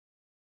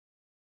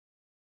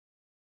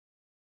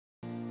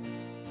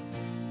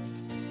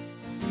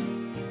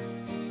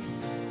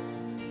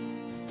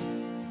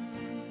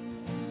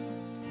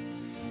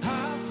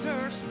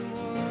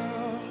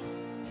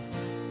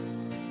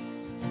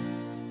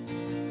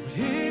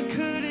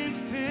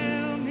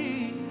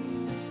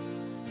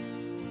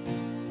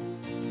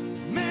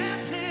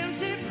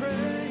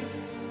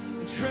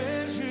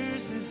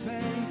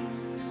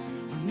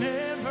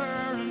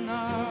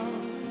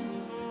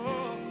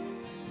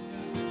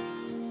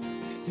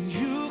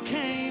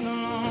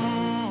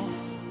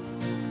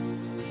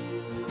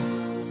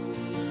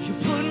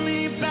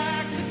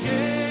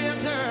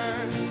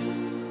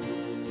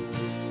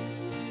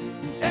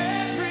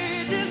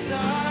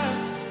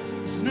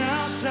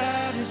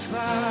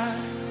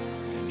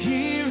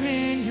here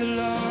in your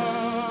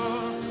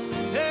love.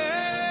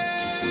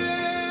 Hey.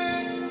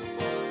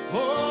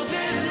 Oh,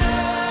 there's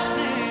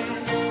nothing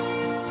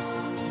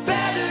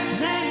better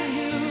than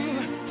you.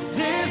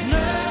 There's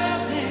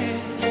nothing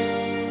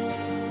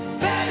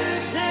better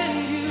than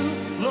you.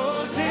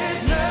 Lord,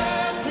 there's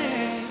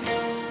nothing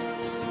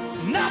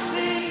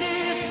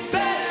is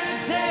better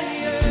than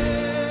you.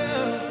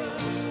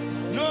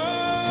 No,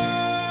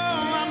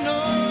 I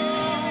know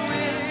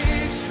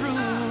it's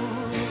true.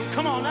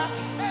 Come on now.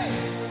 Hey.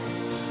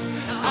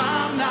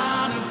 I'm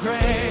not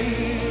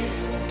afraid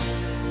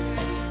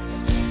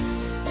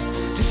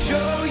to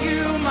show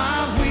you my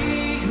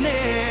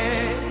weakness,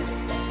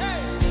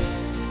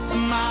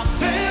 my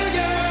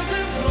failures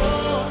and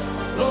flaws.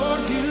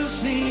 Lord, you've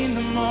seen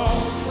them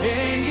all,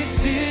 and you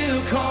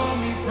still call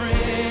me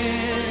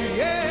friend.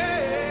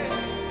 Yeah.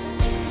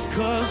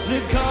 'Cause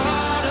the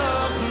God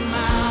of the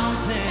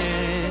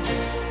mountain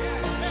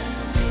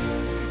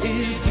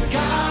is the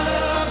God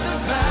of the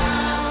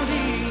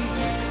valley.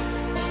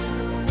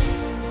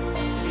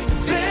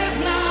 There's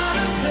not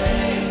a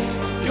place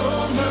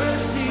your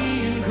mercy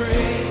and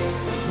grace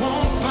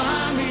won't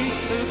find me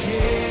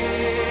again.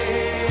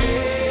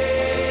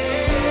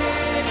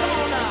 Come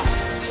on now.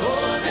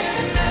 For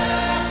there's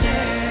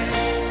nothing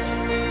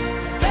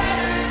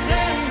better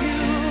than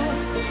you.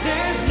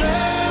 There's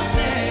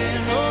nothing,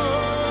 oh,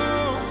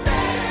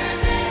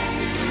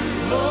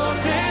 Lord,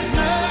 there's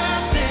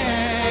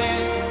nothing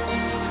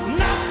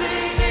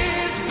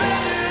is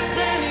better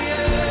than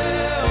you.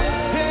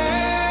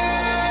 Hey.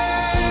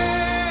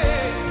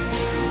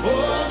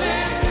 Oh,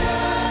 there's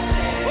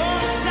nothing, oh,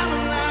 shout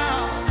it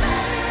loud.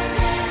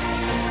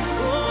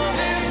 Oh,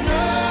 there's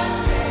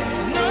nothing,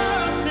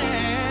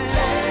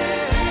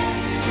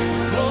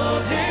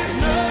 Lord, there's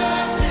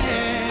nothing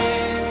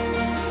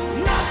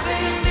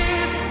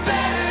is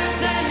better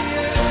than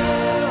you.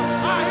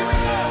 All right, here we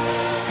go.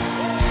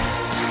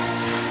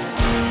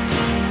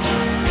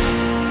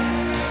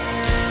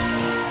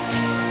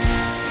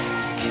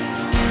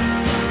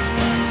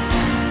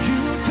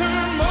 You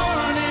turn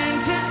mourning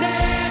to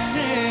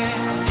dancing.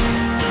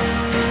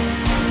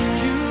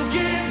 You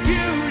give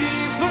beauty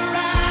for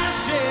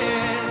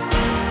ashes.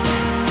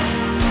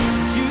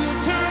 You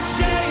turn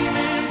shame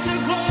into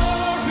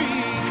glory.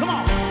 Come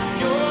on.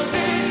 You're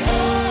the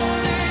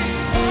only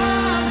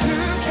one who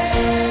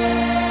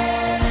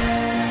cares.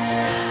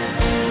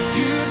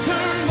 You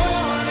turn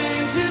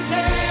mourning to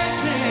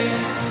dancing.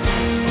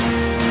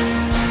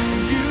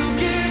 You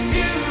give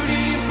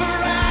beauty for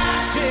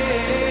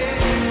ashes.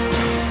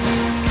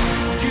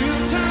 You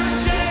turn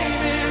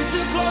shame into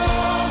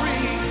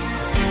glory.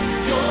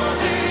 You're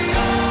the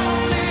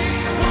only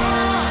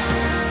one.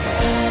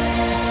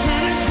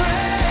 Turning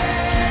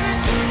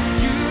praise.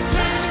 You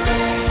turn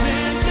race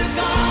into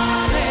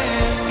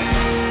garden.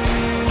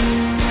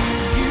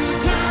 You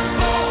turn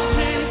boats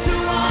into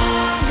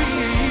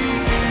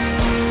armies.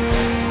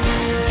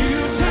 You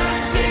turn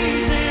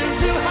seas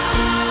into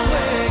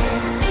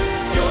highways.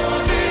 You're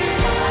the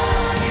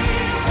only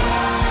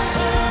one.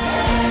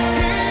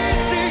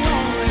 He's the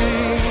only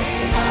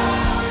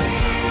one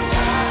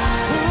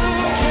who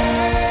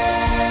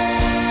cares.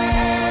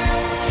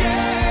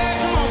 Yeah,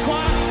 come on,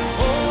 choir.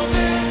 Oh,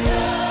 there's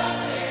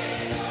nothing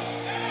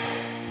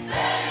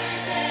better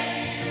than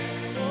you.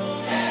 Oh,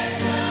 there's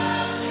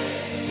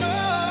nothing, no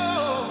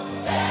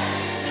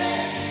better than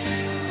you.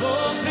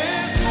 Lord,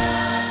 there's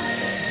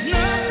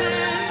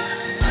nothing.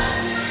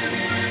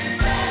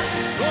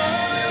 Oh,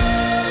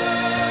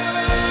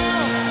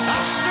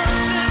 I've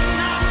searched and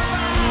not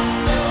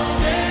found. Oh,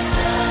 there's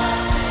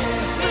nothing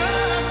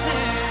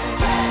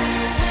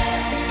better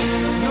than you.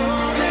 No,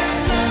 there's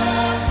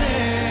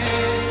nothing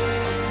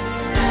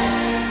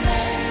better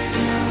than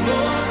you.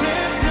 Lord,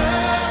 there's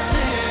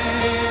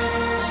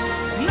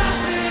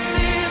nothing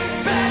is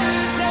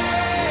better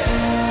than.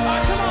 All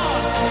right, come on.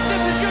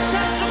 This is your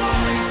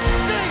testimony.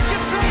 Sing,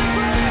 give some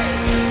praise.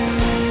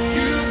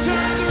 You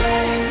turn the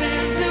rains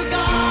into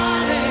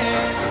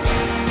gardens.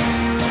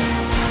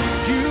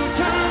 You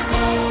turn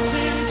boats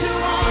into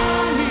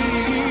armies.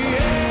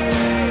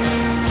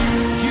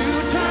 You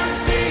turn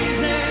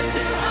seas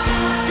into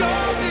highways.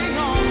 You're the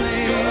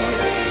only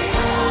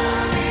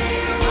one.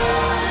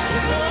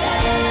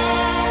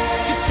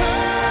 You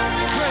turn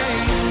the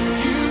grace.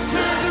 You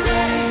turn the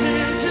rains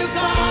into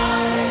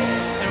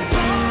gardens and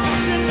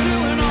roads into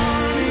an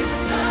army. You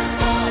turn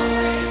boats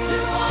into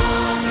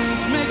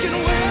armies, making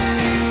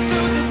ways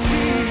through the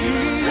sea. You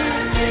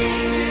turn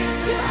seas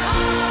into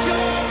highways.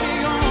 You're the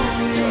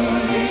only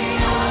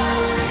one.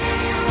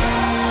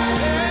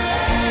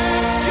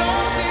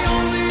 You're the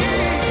only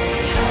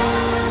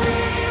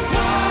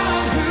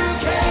one who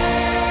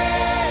cares.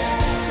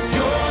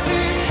 You're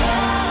the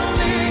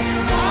only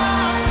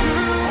one who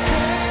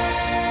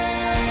cares.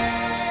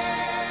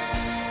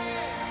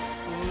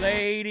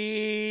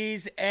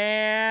 Ladies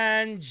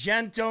and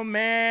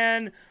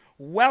gentlemen,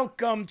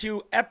 welcome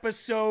to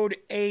episode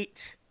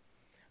 8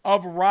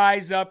 of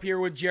Rise Up here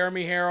with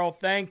Jeremy Harrell.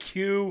 Thank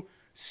you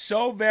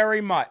so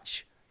very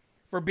much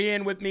for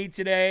being with me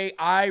today.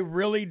 I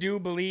really do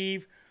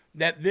believe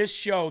that this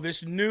show,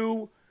 this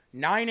new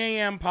 9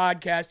 a.m.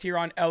 podcast here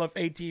on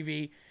LFA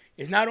TV,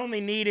 is not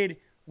only needed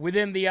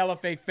within the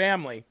LFA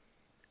family,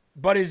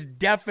 but is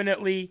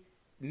definitely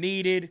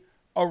needed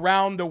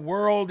around the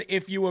world.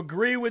 If you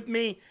agree with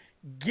me,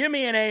 give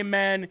me an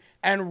amen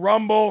and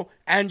rumble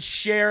and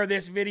share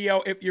this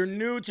video. If you're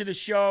new to the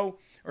show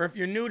or if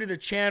you're new to the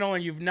channel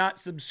and you've not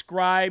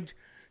subscribed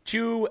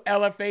to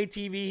LFA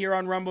TV here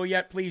on Rumble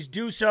yet, please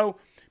do so,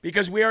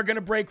 because we are going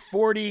to break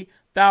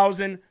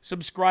 40,000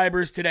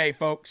 subscribers today,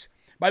 folks.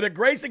 By the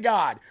grace of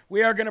God,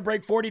 we are going to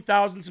break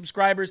 40,000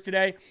 subscribers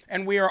today,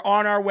 and we are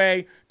on our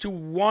way to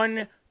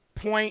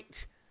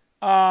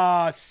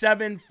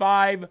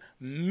 1.75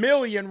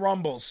 million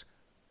rumbles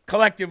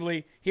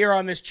collectively here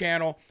on this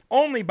channel,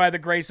 only by the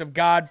grace of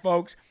God,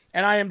 folks.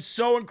 And I am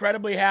so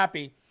incredibly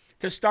happy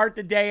to start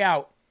the day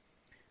out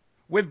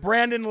with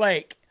Brandon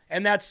Lake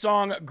and that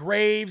song,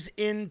 Graves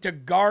into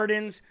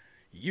Gardens.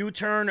 You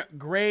turn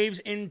graves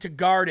into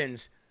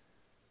gardens.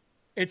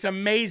 It's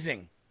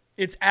amazing.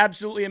 It's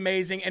absolutely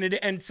amazing.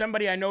 And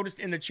somebody I noticed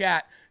in the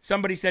chat,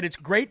 somebody said it's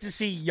great to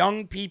see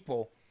young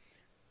people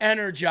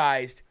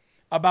energized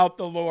about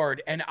the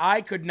Lord. And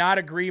I could not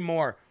agree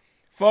more.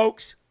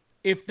 Folks,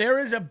 if there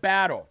is a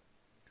battle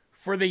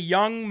for the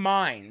young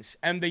minds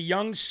and the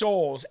young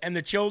souls and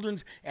the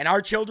children's and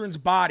our children's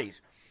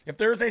bodies, if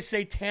there's a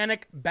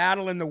satanic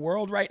battle in the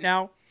world right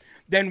now,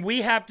 then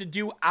we have to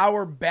do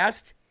our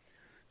best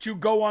to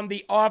go on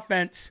the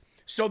offense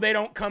so they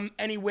don't come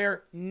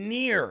anywhere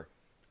near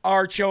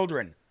our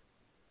children,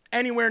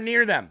 anywhere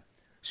near them.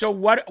 So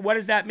what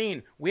does that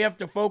mean? We have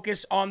to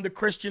focus on the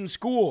Christian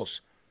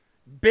schools,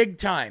 big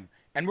time.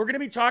 And we're going to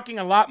be talking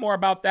a lot more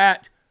about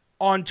that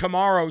on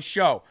tomorrow's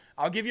show.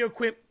 I'll give you a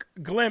quick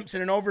glimpse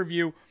and an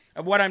overview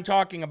of what I'm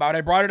talking about.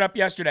 I brought it up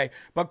yesterday.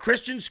 But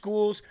Christian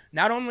schools,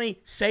 not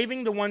only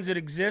saving the ones that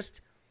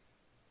exist,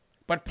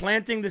 but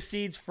planting the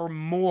seeds for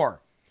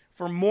more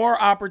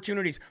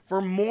opportunities,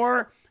 for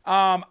more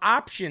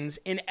options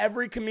in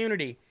every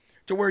community,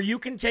 to where you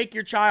can take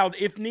your child,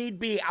 if need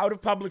be, out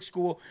of public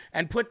school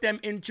and put them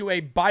into a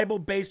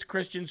Bible-based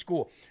Christian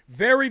school.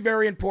 Very,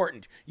 very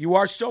important. You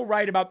are so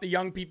right about the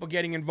young people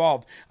getting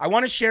involved. I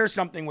want to share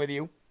something with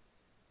you,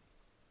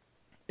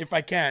 if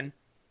I can.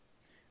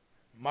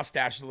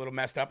 Mustache is a little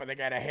messed up. I think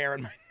I had a hair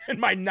in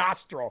my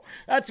nostril.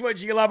 That's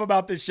what you love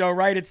about this show,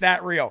 right? It's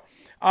that real.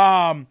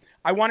 I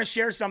want to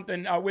share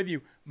something with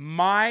you.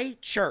 My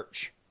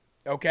church,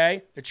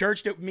 okay, the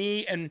church that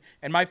me and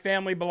my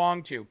family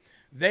belong to,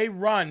 they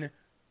run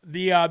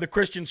the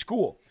Christian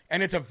school.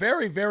 And it's a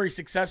very, very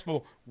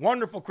successful,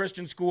 wonderful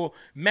Christian school.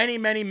 Many,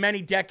 many,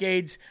 many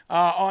decades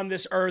on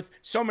this earth.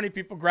 So many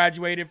people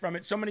graduated from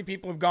it. So many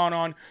people have gone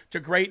on to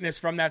greatness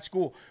from that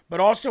school. But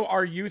also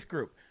our youth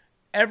group.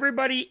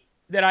 Everybody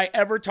that I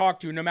ever talk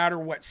to, no matter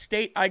what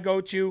state I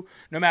go to,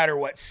 no matter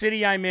what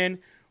city I'm in,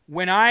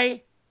 when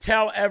I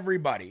tell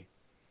everybody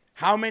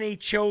how many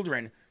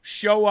children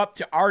show up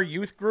to our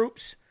youth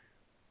groups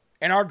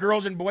and our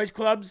girls and boys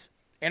clubs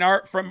in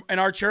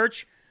our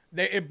church,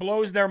 it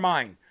blows their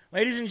mind.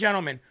 Ladies and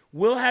gentlemen,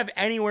 we'll have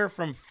anywhere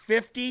from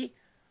 50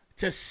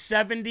 to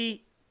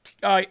 70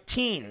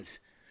 teens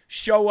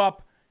show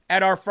up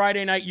at our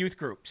Friday night youth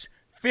groups.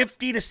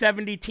 50 to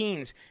 70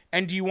 teens.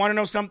 And do you want to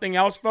know something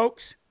else,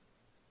 folks?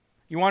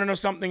 You want to know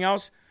something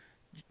else?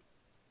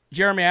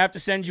 Jeremy, I have to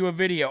send you a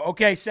video.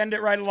 Okay, send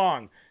it right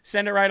along.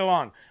 Send it right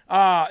along.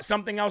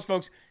 Something else,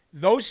 folks.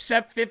 Those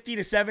 50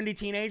 to 70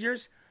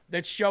 teenagers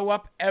that show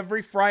up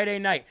every Friday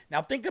night.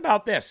 Now, think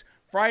about this.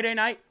 Friday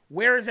night,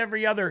 where is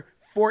every other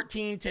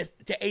 14 to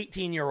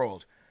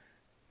 18-year-old?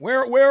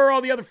 Where are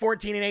all the other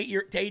 14 and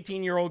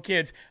 18-year-old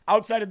kids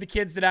outside of the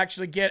kids that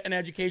actually get an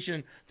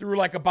education through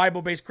like a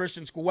Bible-based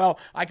Christian school? Well,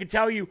 I can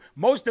tell you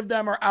most of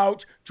them are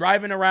out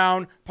driving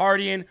around,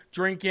 partying,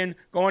 drinking,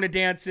 going to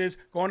dances,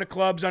 going to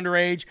clubs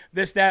underage,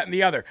 this, that, and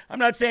the other. I'm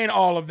not saying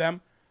all of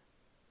them,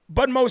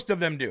 but most of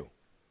them do.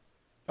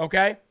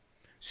 Okay?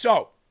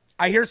 So,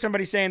 I hear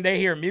somebody saying they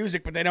hear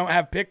music, but they don't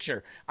have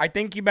picture. I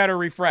think you better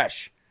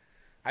refresh.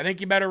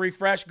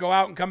 Go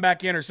out and come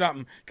back in or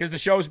something, because the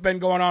show's been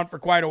going on for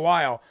quite a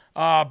while.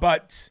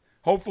 But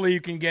hopefully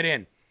you can get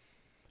in.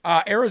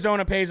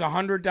 Arizona pays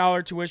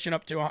 $100 tuition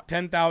up to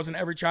 $10,000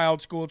 every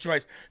child, school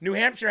choice. New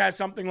Hampshire has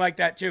something like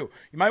that too.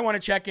 You might want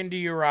to check into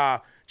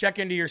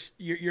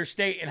your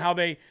state and how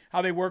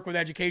they work with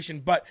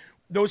education. But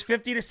those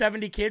 50 to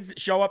 70 kids that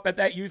show up at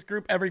that youth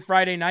group every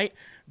Friday night,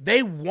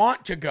 they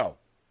want to go.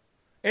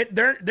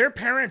 Their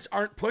parents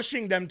aren't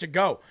pushing them to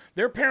go.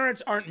 Their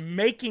parents aren't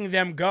making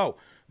them go.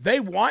 They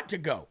want to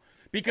go,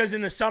 because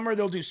in the summer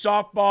they'll do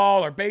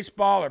softball or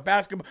baseball or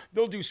basketball.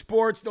 They'll do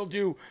sports. They'll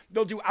do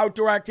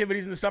outdoor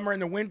activities in the summer. In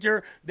the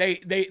winter,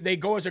 they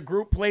go as a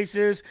group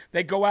places.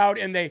 They go out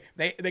and they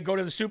go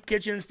to the soup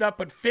kitchen and stuff.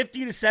 But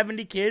 50 to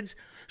 70 kids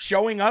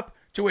showing up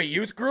to a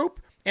youth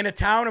group in a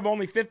town of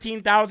only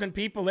 15,000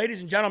 people,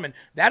 ladies and gentlemen,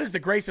 that is the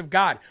grace of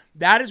God.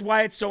 That is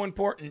why it's so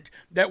important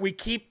that we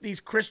keep these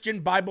Christian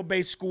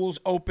Bible-based schools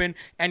open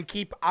and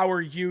keep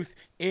our youth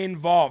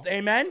involved.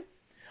 Amen?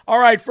 All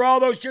right, for all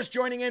those just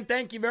joining in,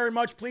 thank you very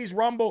much. Please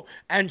rumble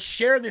and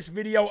share this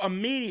video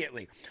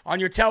immediately on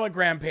your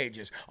Telegram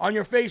pages, on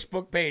your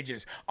Facebook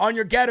pages, on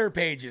your Getter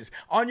pages,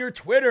 on your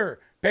Twitter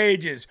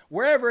pages,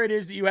 wherever it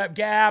is that you have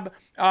Gab,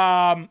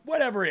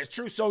 whatever it is,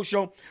 True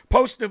Social.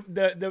 Post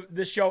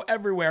the show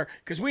everywhere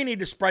because we need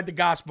to spread the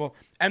gospel,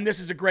 and this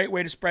is a great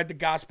way to spread the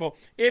gospel.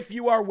 If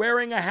you are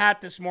wearing a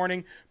hat this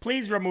morning,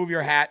 please remove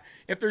your hat.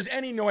 If there's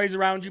any noise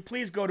around you,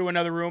 please go to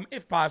another room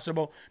if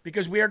possible,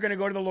 because we are going to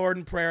go to the Lord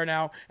in prayer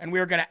now, and we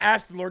are going to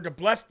ask the Lord to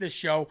bless this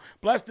show,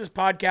 bless this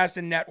podcast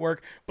and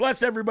network,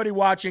 bless everybody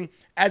watching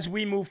as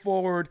we move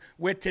forward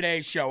with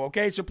today's show.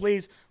 Okay, so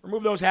please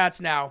remove those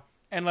hats now.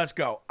 And let's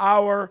go.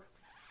 Our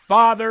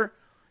Father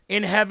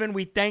in heaven,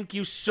 we thank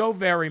you so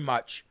very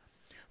much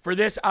for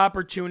this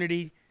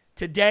opportunity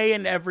today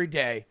and every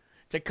day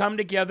to come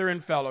together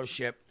in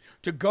fellowship,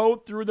 to go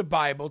through the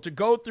Bible, to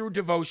go through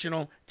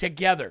devotional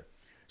together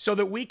so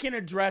that we can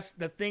address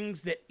the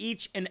things that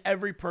each and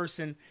every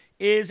person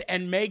is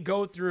and may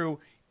go through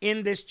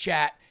in this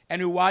chat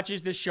and who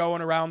watches this show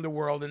and around the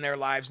world in their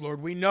lives, Lord.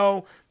 We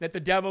know that the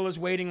devil is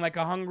waiting like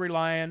a hungry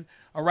lion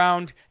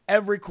around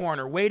every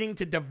corner, waiting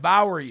to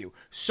devour you,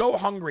 so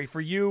hungry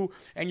for you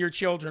and your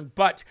children.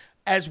 But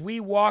as we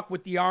walk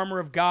with the armor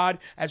of God,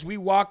 as we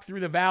walk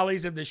through the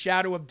valleys of the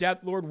shadow of death,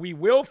 Lord, we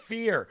will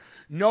fear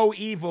no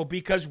evil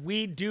because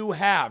we do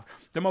have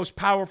the most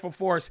powerful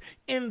force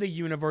in the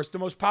universe, the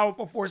most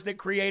powerful force that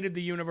created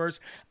the universe,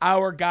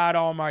 our God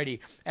Almighty.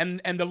 And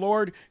the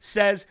Lord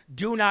says,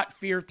 do not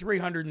fear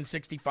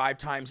 365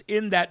 times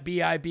in that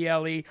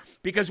Bible,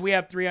 because we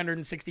have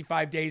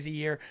 365 days a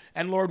year.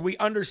 And Lord, we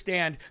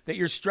understand that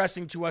you're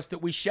stressing to us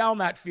that we shall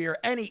not fear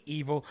any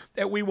evil,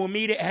 that we will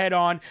meet it head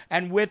on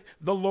and with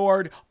the Lord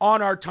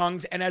on our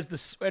tongues, and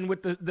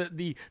with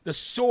the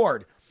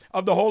sword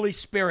of the Holy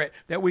Spirit,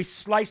 that we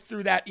slice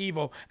through that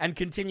evil and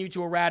continue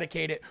to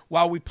eradicate it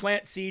while we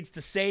plant seeds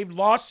to save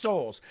lost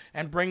souls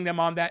and bring them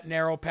on that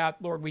narrow path.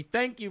 Lord, we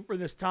thank you for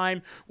this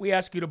time. We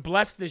ask you to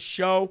bless this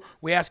show.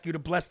 We ask you to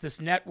bless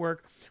this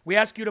network. We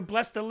ask you to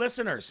bless the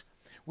listeners.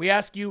 We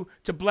ask you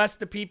to bless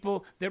the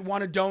people that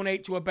want to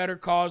donate to a better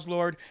cause,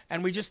 Lord.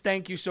 And we just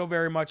thank you so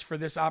very much for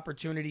this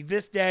opportunity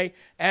this day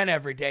and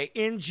every day.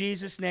 In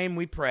Jesus' name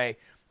we pray.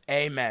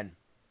 Amen.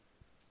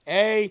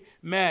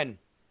 Amen.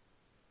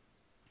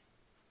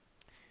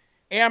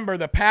 Amber,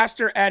 the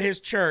pastor at his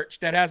church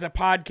that has a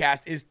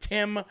podcast is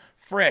Tim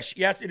Frisch.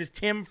 Yes, it is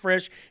Tim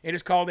Frisch. It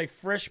is called A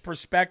Frisch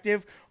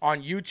Perspective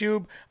on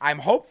YouTube. I'm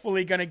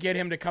hopefully going to get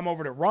him to come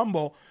over to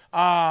Rumble.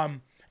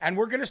 And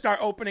we're going to start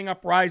opening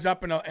up Rise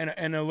Up in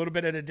a little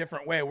bit in a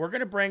different way. We're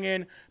going to bring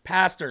in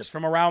pastors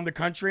from around the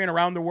country and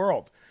around the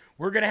world.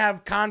 We're going to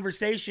have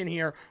conversation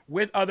here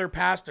with other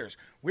pastors.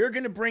 We're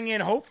going to bring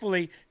in,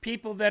 hopefully,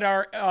 people that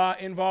are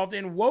involved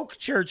in woke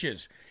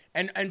churches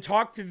and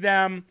talk to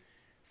them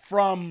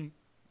from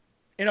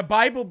in a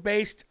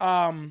Bible-based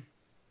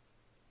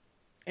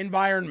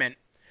environment,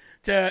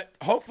 to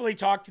hopefully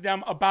talk to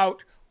them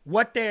about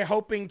what they're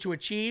hoping to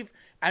achieve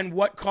and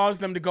what caused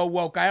them to go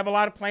woke. I have a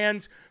lot of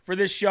plans for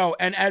this show,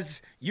 and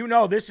as you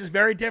know, this is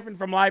very different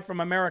from Live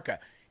from America,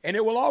 and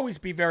it will always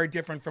be very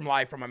different from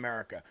Live from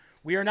America.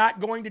 We are not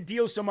going to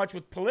deal so much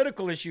with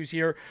political issues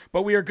here,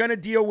 but we are going to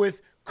deal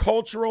with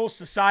cultural,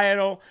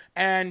 societal,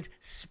 and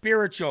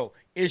spiritual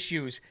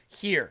issues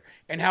here,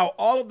 and how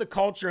all of the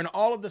culture and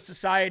all of the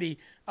society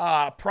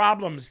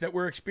problems that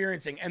we're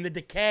experiencing and the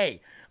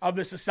decay of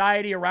the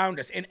society around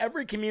us in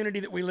every community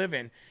that we live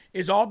in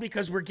is all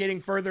because we're getting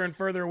further and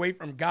further away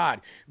from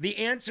God. The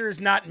answer is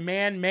not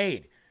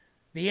man-made.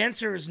 The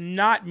answer is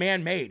not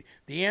man-made.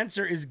 The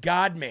answer is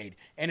God-made,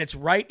 and it's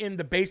right in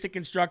the basic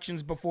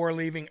instructions before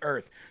leaving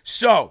Earth.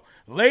 So,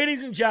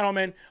 ladies and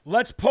gentlemen,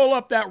 let's pull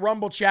up that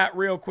Rumble chat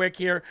real quick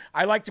here.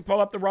 I like to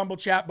pull up the Rumble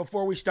chat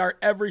before we start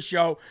every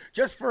show,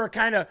 just for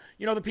kind of,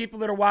 the people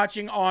that are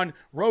watching on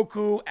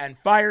Roku and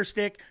Fire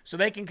Stick, so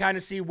they can kind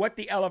of see what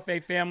the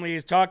LFA family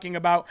is talking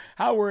about,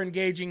 how we're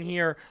engaging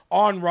here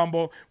on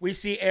Rumble. We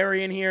see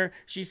Arian here.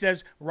 She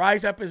says,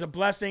 Rise Up is a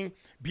blessing.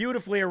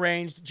 Beautifully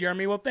arranged.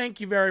 Jeremy, well, thank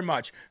you very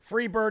much.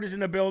 Freebird is in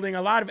the building.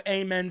 A lot of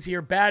amens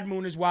here. Bad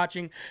Moon is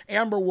watching.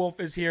 Amber Wolf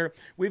is here.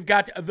 We've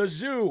got the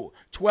Zoo,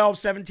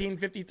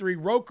 121753.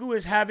 Roku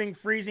is having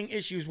freezing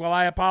issues. Well,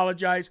 I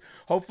apologize.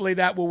 Hopefully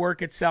that will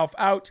work itself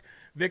out.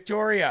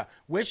 Victoria,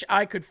 wish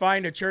I could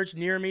find a church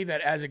near me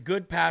that has a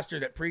good pastor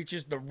that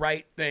preaches the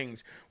right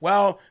things.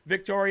 Well,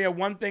 Victoria,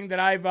 one thing that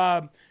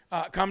I've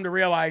come to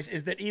realize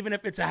is that even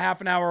if it's a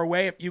half an hour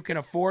away, if you can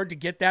afford to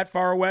get that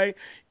far away,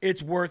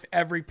 it's worth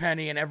every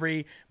penny and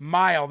every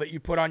mile that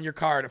you put on your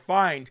car to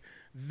find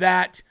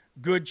that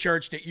good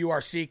church that you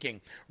are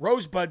seeking.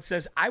 Rosebud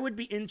says, I would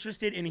be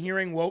interested in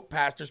hearing woke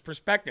pastors'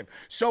 perspective.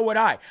 So would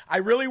I. I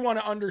really want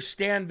to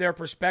understand their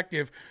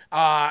perspective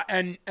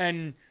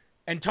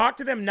and talk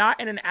to them not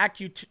in an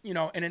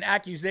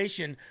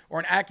accusation or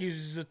an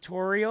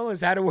accusatorial, is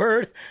that a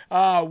word,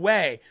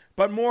 way,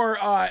 but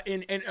more I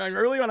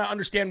really want to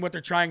understand what they're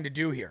trying to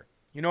do here.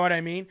 You know what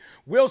I mean?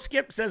 Will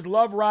Skip says,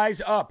 love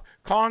rise up.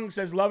 Kong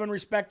says, love and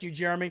respect you,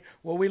 Jeremy.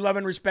 Well, we love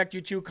and respect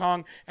you too,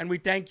 Kong. And we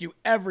thank you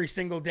every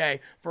single day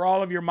for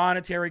all of your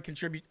monetary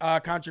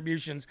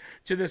contributions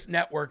to this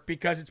network,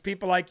 because it's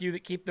people like you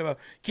that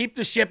keep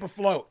the ship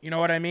afloat. You know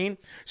what I mean?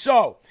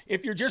 So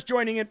if you're just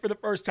joining in for the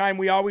first time,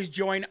 we always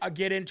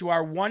get into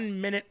our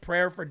 1-minute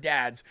prayer for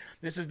dads.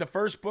 This is the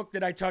first book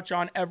that I touch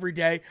on every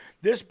day.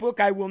 This book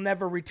I will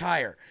never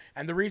retire.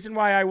 And the reason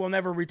why I will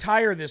never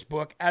retire this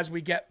book as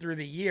we get through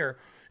the year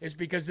is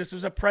because this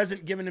was a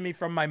present given to me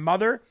from my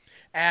mother.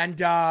 And,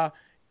 to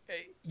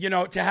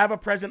have a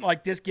present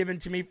like this given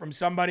to me from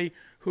somebody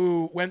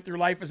who went through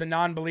life as a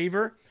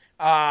non-believer,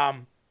 I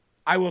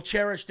will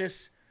cherish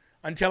this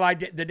until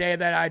the day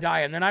that I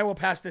die. And then I will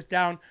pass this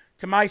down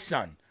to my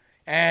son.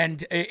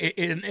 And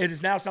it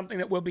is now something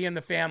that will be in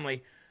the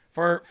family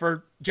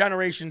for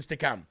generations to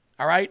come.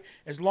 All right?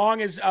 As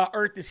long as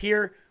Earth is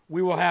here,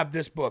 we will have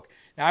this book.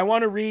 Now, I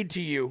want to read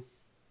to you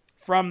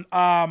from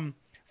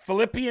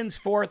Philippians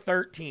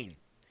 4:13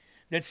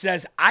 that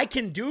says, I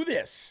can do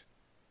this.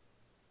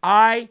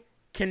 I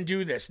can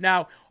do this.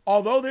 Now,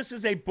 although this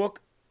is a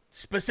book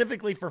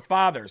specifically for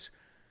fathers,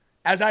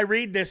 as I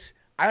read this,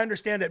 I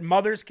understand that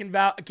mothers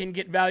can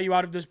get value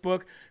out of this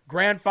book,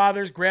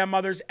 grandfathers,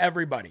 grandmothers,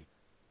 everybody.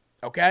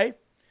 Okay?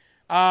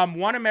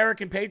 One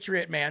American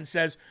Patriot man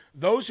says,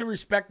 those who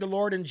respect the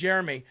Lord and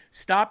Jeremy,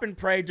 stop and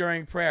pray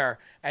during prayer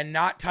and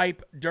not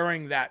type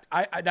during that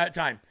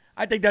time.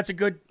 I think that's a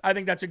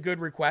good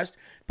request.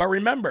 But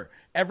remember,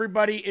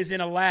 everybody is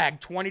in a lag,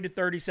 20 to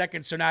 30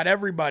 seconds, so not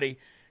everybody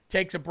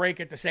takes a break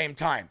at the same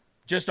time.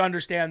 Just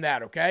understand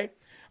that, okay?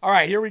 All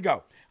right, here we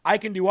go. I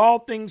can do all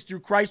things through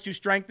Christ who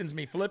strengthens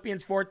me.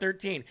 Philippians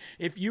 4:13.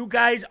 If you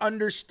guys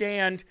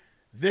understand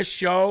this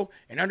show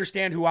and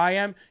understand who I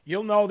am,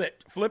 you'll know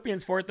that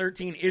Philippians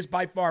 4:13 is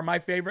by far my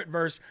favorite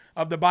verse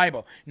of the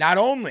Bible. Not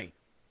only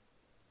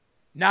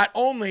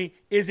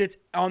is it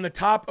on the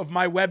top of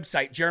my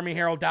website,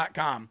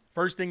 jeremyherald.com,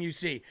 first thing you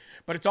see,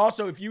 but it's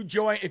also, if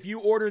you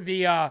order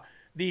the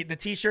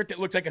t-shirt that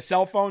looks like a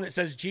cell phone that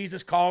says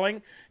Jesus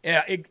calling,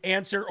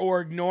 answer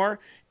or ignore,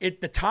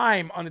 the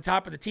time on the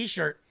top of the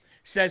t-shirt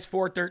says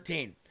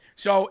 4:13.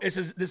 So this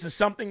is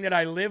something that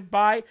I live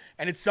by,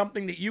 and it's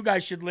something that you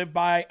guys should live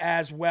by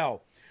as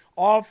well.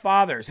 All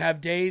fathers have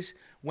days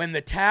when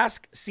the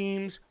task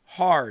seems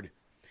hard,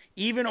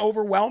 even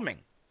overwhelming.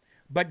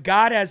 But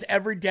God has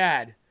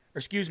given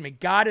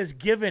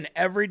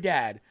every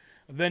dad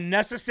the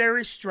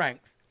necessary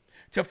strength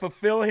to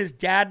fulfill his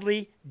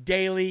dadly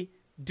daily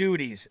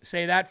duties.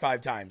 Say that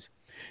 5 times.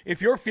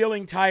 If you're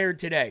feeling tired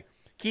today,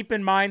 keep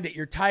in mind that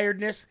your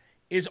tiredness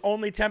is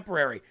only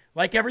temporary.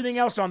 Like everything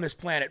else on this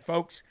planet,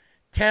 folks,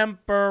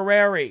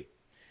 temporary.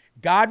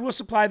 God will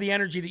supply the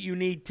energy that you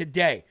need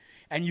today,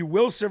 and you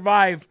will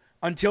survive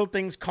until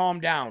things calm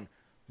down.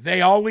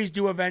 They always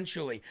do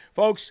eventually.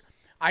 Folks,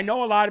 I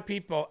know a lot of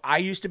people, I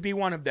used to be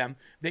one of them,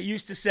 that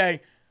used to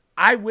say,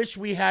 I wish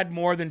we had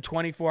more than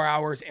 24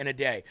 hours in a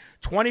day.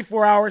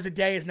 24 hours a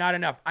day is not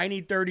enough. I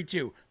need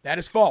 32. That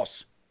is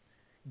false.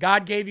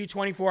 God gave you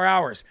 24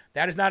 hours.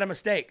 That is not a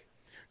mistake.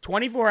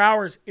 24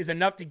 hours is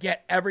enough to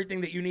get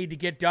everything that you need to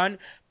get done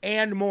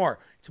and more.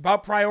 It's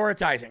about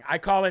prioritizing. I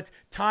call it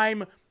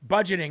time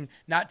budgeting,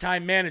 not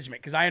time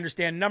management, because I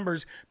understand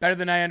numbers better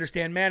than I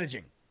understand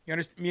managing. You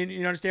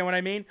understand what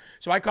I mean?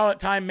 So I call it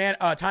time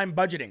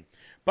budgeting.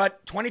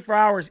 But 24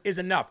 hours is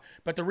enough.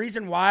 But the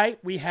reason why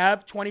we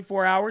have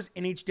 24 hours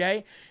in each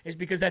day is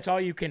because that's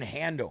all you can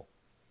handle.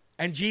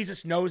 And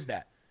Jesus knows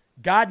that.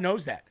 God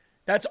knows that.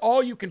 That's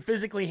all you can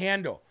physically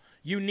handle.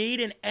 You need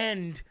an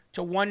end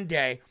to one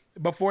day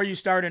before you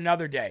start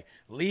another day.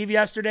 Leave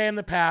yesterday in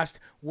the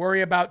past.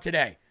 Worry about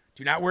today.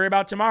 Do not worry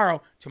about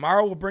tomorrow.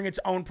 Tomorrow will bring its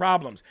own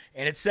problems.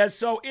 And it says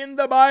so in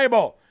the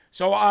Bible.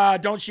 So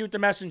don't shoot the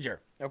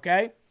messenger.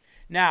 Okay?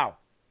 Now,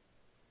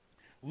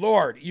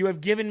 Lord, you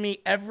have given me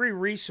every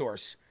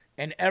resource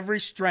and every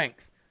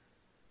strength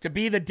to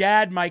be the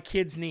dad my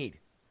kids need.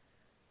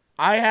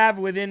 I have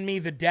within me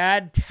the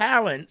dad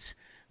talents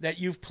that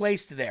you've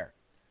placed there.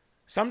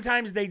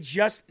 Sometimes they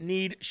just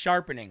need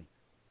sharpening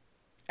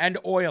and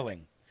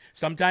oiling.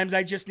 Sometimes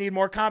I just need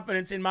more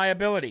confidence in my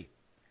ability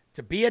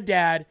to be a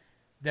dad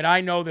that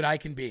I know that I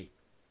can be.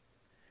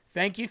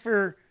 Thank you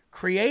for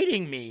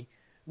creating me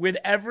with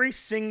every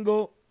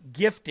single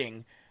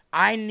gifting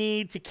I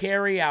need to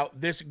carry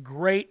out this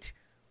great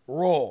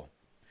role.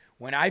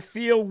 When I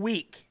feel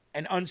weak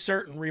and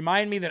uncertain,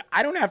 remind me that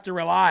I don't have to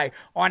rely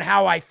on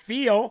how I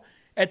feel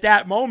at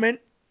that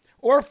moment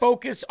or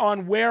focus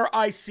on where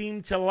I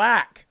seem to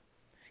lack.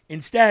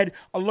 Instead,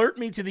 alert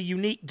me to the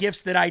unique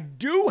gifts that I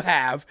do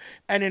have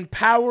and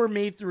empower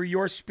me through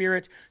your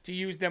Spirit to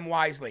use them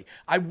wisely.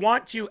 I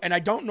want to, and I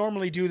don't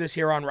normally do this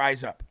here on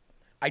Rise Up.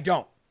 I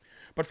don't.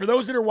 But for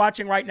those that are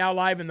watching right now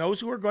live and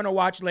those who are going to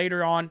watch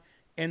later on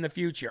in the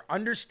future,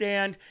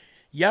 understand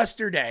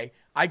yesterday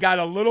I got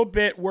a little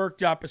bit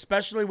worked up,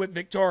 especially with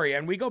Victoria,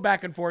 and we go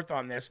back and forth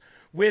on this,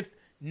 with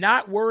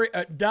not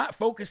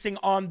focusing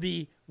on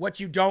what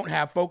you don't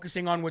have,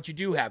 focusing on what you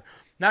do have.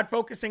 Not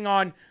focusing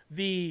on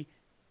the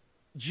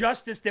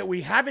justice that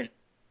we haven't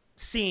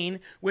seen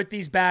with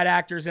these bad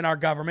actors in our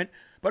government,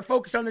 but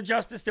focus on the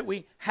justice that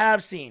we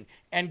have seen.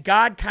 And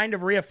God kind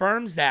of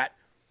reaffirms that.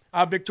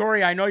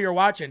 Victoria, I know you're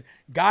watching.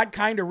 God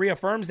kind of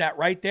reaffirms that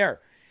right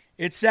there.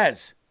 It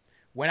says,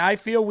 when I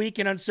feel weak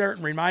and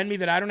uncertain, remind me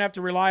that I don't have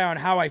to rely on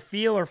how I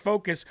feel or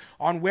focus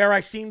on where I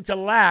seem to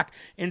lack.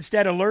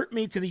 Instead, alert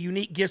me to the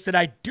unique gifts that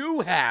I do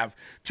have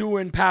to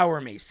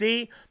empower me.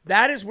 See,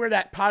 that is where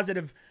that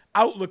positive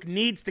outlook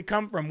needs to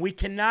come from. We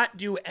cannot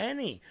do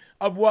any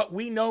of what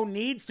we know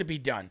needs to be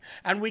done.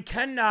 And we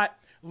cannot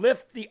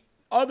lift the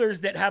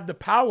others that have the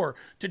power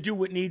to do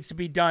what needs to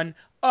be done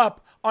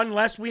up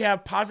unless we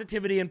have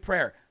positivity and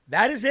prayer.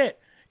 That is it.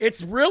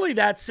 It's really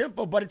that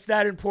simple, but it's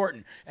that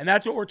important. And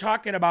that's what we're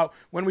talking about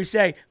when we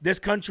say this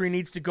country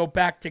needs to go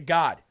back to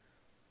God.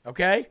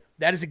 Okay?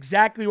 That is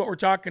exactly what we're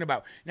talking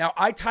about. Now,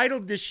 I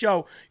titled this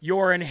show,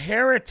 Your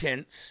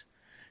Inheritance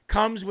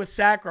Comes with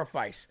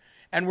Sacrifice.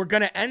 And we're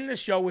going to end the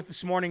show with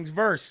this morning's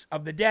verse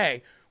of the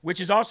day, which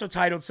is also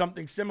titled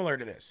something similar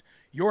to this.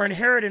 Your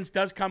inheritance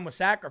does come with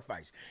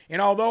sacrifice.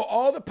 And although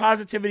all the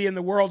positivity in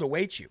the world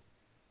awaits you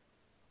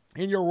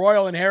in your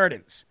royal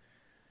inheritance,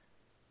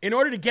 in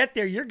order to get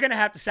there, you're going to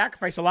have to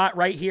sacrifice a lot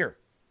right here.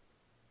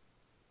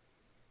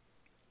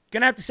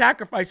 Going to have to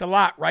sacrifice a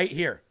lot right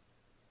here.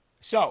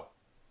 So,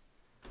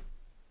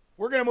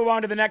 we're going to move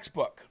on to the next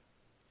book,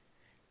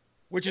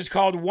 which is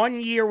called 1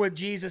 Year with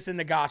Jesus in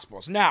the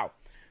Gospels. Now,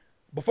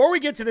 before we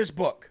get to this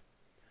book,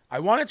 I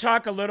want to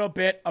talk a little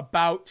bit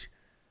about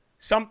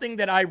something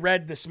that I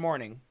read this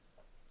morning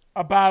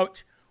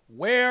about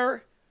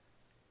where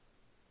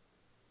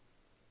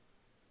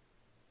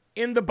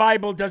in the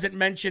Bible does it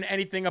mention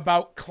anything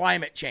about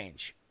climate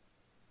change.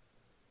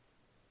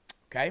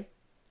 Okay?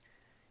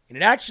 And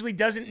it actually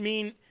doesn't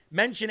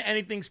mention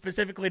anything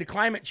specifically to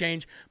climate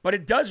change, but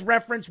it does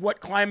reference what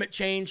climate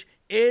change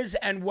is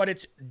and what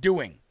it's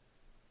doing.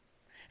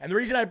 And the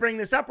reason I bring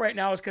this up right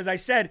now is because I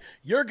said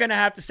you're going to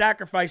have to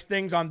sacrifice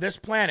things on this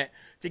planet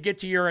to get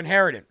to your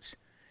inheritance.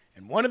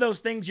 And one of those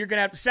things you're going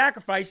to have to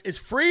sacrifice is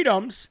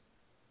freedoms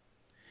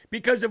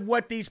because of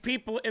what these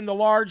people in the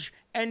large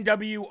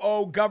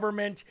NWO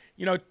government,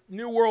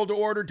 New World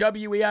Order,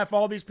 WEF,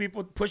 all these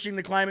people pushing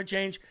the climate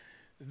change,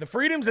 the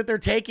freedoms that they're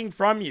taking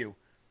from you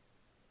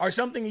are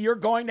something you're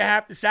going to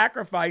have to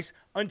sacrifice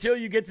until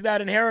you get to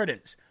that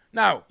inheritance.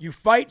 Now, you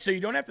fight so you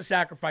don't have to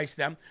sacrifice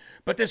them,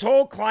 but this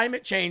whole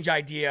climate change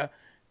idea,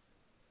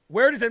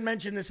 where does it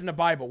mention this in the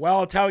Bible? Well,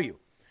 I'll tell you.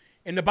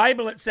 In the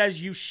Bible, it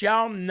says, you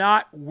shall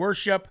not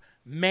worship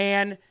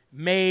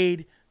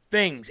man-made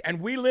things.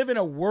 And we live in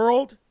a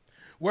world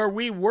where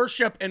we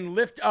worship and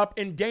lift up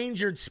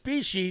endangered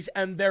species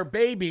and their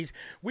babies.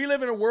 We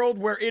live in a world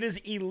where it is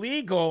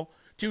illegal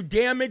to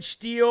damage,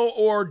 steal,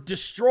 or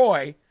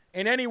destroy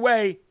in any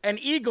way an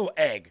eagle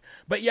egg.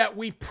 But yet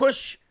we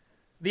push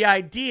the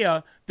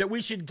idea that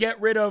we should get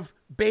rid of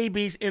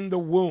babies in the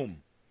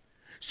womb.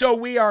 So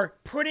we are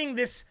putting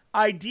this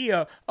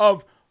idea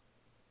of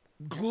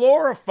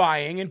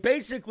glorifying and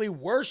basically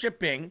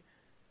worshiping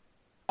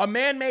a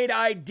man-made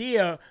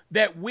idea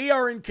that we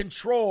are in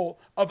control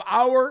of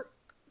our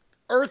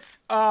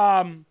earth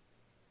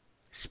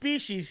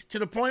species to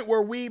the point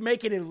where we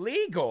make it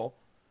illegal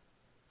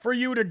for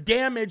you to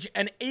damage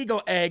an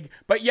eagle egg,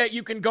 but yet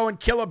you can go and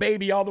kill a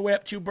baby all the way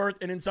up to birth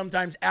and then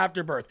sometimes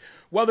after birth.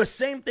 Well, the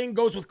same thing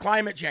goes with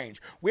climate change.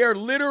 We are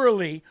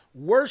literally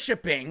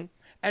worshiping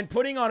and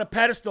putting on a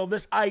pedestal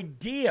this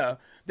idea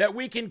that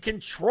we can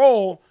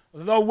control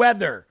the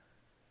weather,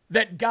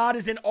 that God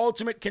is in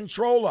ultimate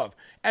control of.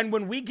 And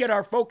when we get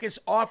our focus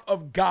off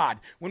of God,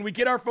 when we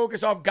get our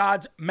focus off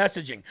God's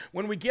messaging,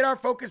 when we get our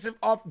focus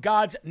off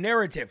God's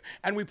narrative,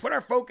 and we put our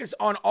focus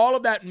on all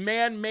of that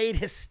man-made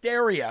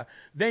hysteria,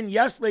 then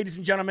yes, ladies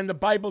and gentlemen, the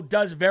Bible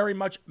does very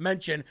much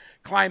mention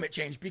climate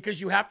change,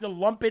 because you have to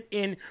lump it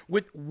in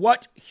with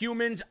what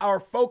humans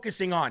are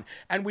focusing on.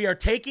 And we are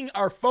taking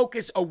our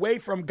focus away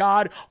from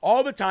God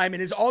all the time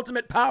in his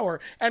ultimate power,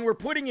 and we're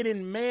putting it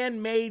in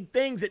man-made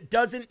things. It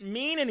doesn't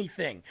mean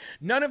anything.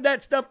 None of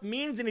that stuff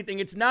means anything.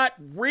 It's not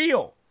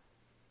real.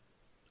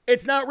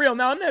 It's not real.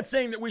 Now, I'm not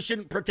saying that we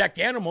shouldn't protect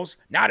animals.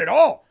 Not at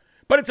all.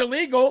 But it's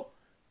illegal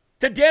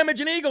to damage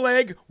an eagle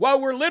egg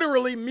while we're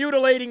literally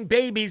mutilating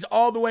babies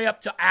all the way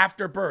up to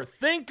after birth.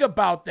 Think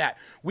about that.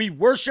 We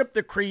worship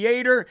the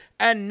Creator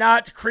and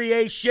not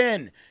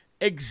creation.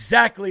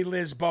 Exactly,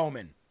 Liz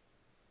Bowman.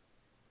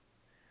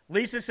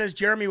 Lisa says,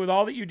 Jeremy, with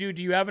all that you do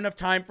you have enough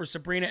time for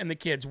Sabrina and the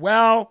kids?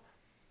 Well,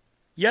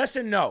 yes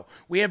and no.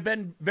 We have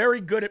been very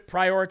good at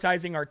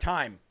prioritizing our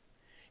time.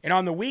 And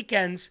on the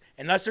weekends,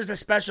 unless there's a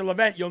special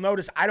event, you'll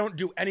notice I don't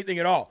do anything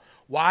at all.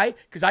 Why?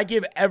 Because I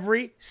give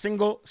every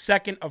single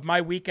second of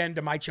my weekend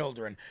to my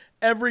children.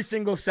 Every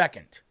single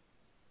second.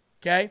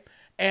 Okay?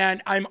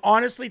 And I'm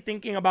honestly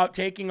thinking about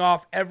taking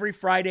off every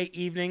Friday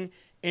evening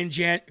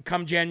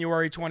come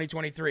January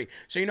 2023.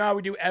 So you know how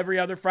we do every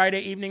other Friday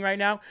evening right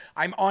now?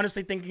 I'm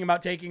honestly thinking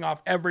about taking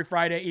off every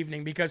Friday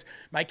evening because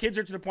my kids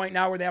are to the point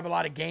now where they have a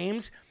lot of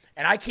games,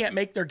 and I can't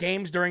make their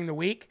games during the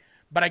week,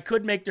 but I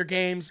could make their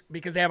games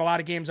because they have a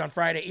lot of games on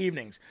Friday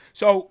evenings.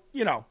 So,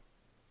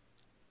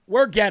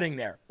 We're getting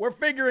there. We're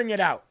figuring it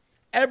out.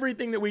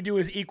 Everything that we do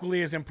is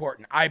equally as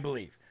important, I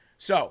believe.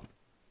 So,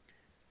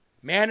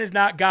 man is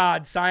not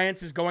God.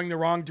 Science is going the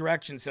wrong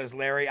direction, says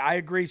Larry. I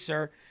agree,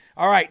 sir.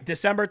 All right,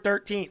 December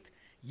 13th,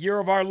 year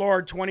of our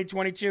Lord,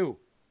 2022.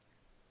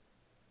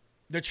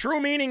 The true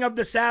meaning of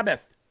the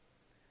Sabbath.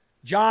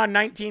 John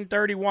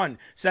 19:31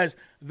 says,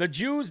 the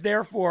Jews,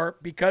 therefore,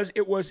 because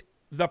it was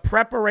the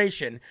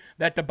preparation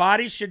that the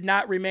body should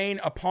not remain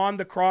upon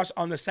the cross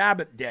on the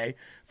Sabbath day,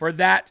 for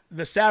that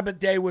the Sabbath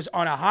day was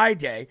on a high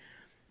day,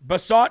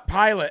 besought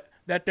Pilate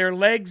that their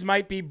legs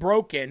might be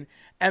broken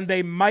and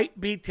they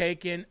might be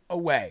taken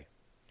away.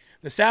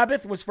 The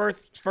Sabbath was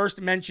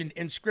first mentioned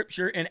in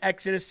Scripture in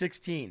Exodus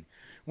 16,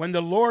 when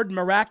the Lord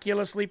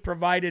miraculously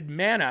provided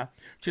manna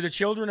to the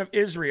children of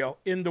Israel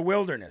in the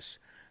wilderness.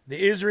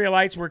 The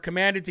Israelites were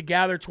commanded to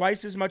gather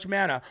twice as much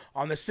manna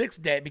on the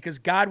sixth day because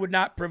God would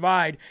not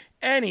provide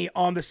any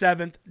on the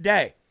seventh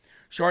day.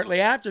 Shortly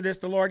after this,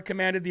 the Lord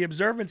commanded the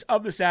observance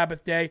of the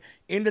Sabbath day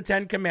in the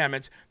Ten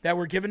Commandments that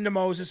were given to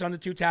Moses on the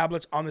 2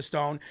 tablets on the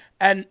stone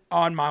and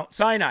on Mount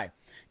Sinai.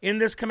 In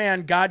this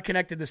command, God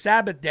connected the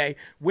Sabbath day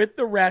with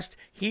the rest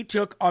he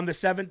took on the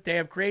seventh day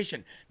of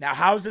creation. Now,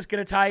 how is this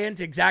going to tie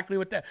into exactly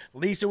what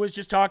Lisa was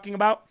just talking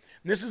about?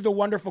 This is the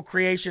wonderful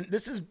creation.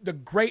 This is the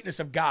greatness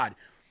of God.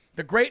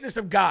 The greatness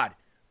of God,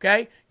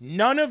 okay?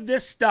 None of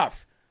this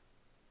stuff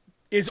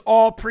is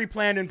all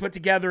pre-planned and put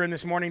together in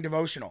this morning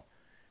devotional.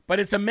 But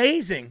it's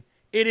amazing.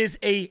 It is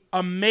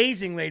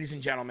amazing, ladies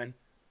and gentlemen,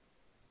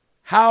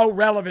 how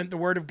relevant the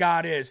Word of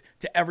God is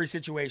to every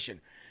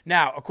situation.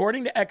 Now,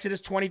 according to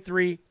Exodus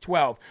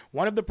 23:12,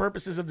 one of the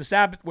purposes of the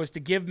Sabbath was to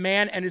give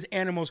man and his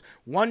animals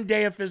 1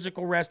 day of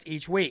physical rest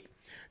each week.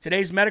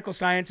 Today's medical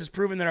science has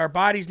proven that our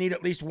bodies need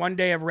at least 1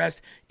 day of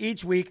rest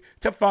each week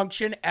to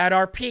function at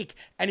our peak.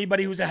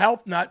 Anybody who's a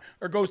health nut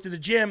or goes to the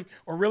gym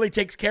or really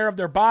takes care of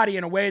their body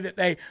in a way that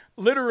they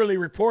literally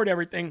report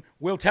everything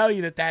will tell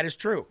you that that is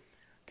true.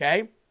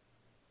 Okay?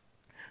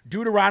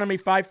 Deuteronomy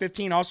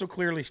 5:15 also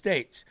clearly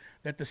states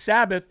that the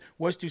Sabbath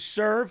was to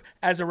serve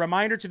as a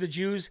reminder to the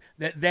Jews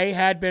that they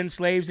had been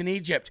slaves in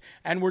Egypt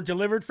and were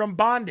delivered from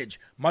bondage,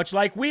 much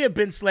like we have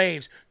been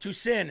slaves to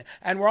sin,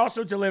 and were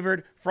also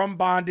delivered from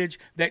bondage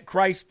that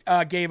Christ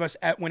gave us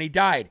when he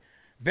died.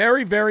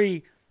 Very,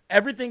 very,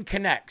 everything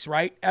connects,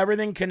 right?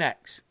 Everything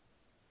connects.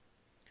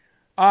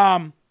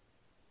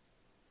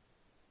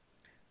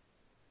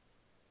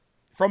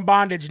 From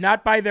bondage,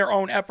 not by their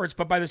own efforts,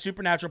 but by the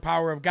supernatural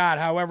power of God.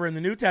 However, in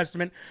the New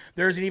Testament,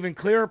 there is an even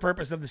clearer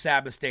purpose of the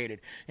Sabbath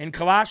stated. In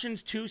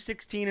Colossians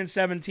 2:16 and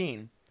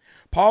 17,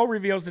 Paul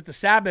reveals that the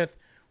Sabbath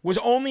was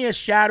only a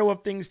shadow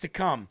of things to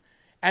come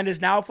and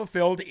is now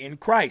fulfilled in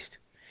Christ.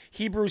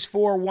 Hebrews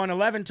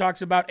 4:1-11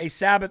 talks about a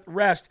Sabbath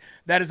rest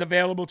that is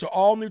available to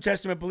all New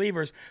Testament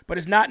believers, but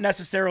is not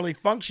necessarily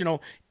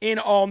functional in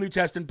all New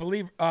Testament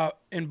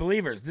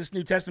believers. This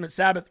New Testament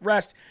Sabbath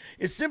rest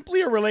is simply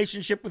a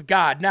relationship with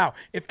God. Now,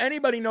 if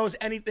anybody knows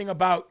anything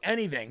about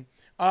anything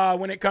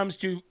when it comes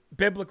to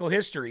biblical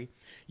history,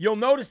 you'll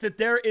notice that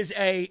there is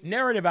a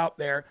narrative out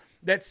there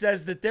that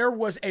says that there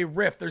was a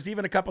rift. There's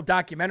even a couple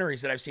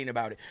documentaries that I've seen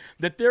about it.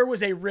 That there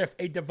was a rift,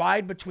 a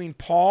divide between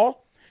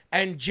Paul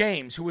and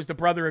James, who was the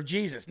brother of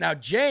Jesus. Now,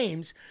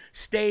 James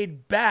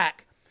stayed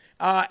back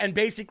and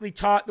basically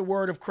taught the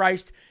word of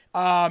Christ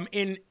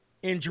in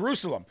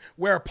Jerusalem,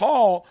 where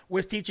Paul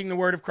was teaching the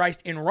word of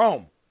Christ in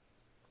Rome.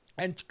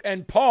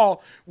 And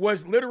Paul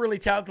was literally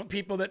telling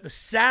people that the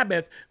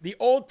Sabbath, the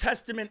Old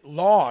Testament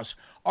laws,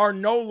 are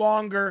no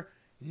longer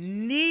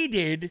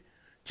needed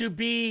to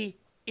be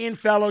in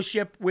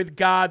fellowship with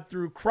God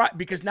through Christ,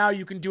 because now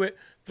you can do it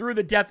through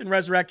the death and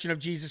resurrection of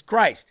Jesus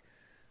Christ.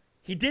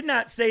 He did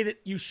not say that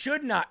you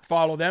should not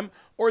follow them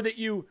or that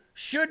you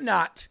should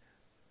not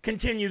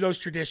continue those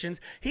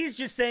traditions. He's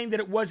just saying that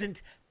it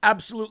wasn't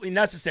absolutely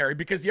necessary,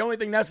 because the only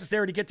thing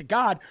necessary to get to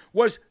God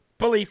was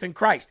belief in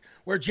Christ.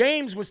 Where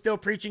James was still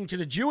preaching to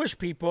the Jewish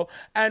people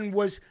and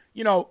was,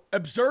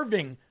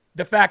 observing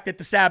the fact that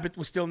the Sabbath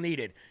was still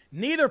needed.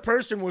 Neither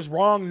person was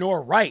wrong nor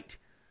right,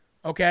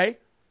 okay?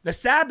 The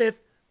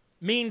Sabbath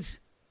means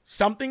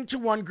something to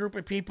one group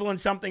of people and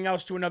something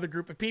else to another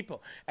group of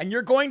people. And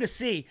you're going to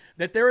see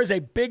that there is a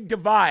big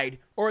divide,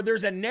 or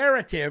there's a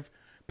narrative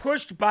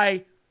pushed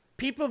by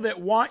people that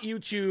want you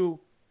to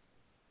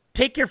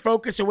take your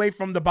focus away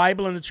from the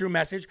Bible and the true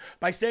message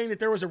by saying that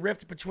there was a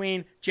rift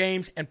between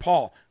James and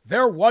Paul.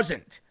 There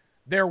wasn't.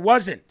 There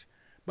wasn't.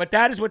 But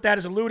that is what that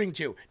is alluding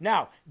to.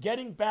 Now,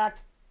 getting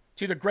back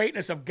to the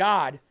greatness of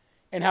God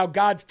and how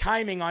God's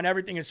timing on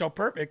everything is so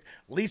perfect,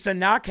 Lisa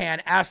Nakhan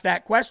asked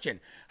that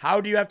question. How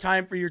do you have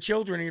time for your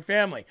children and your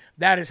family?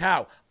 That is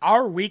how.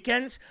 Our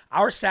weekends,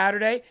 our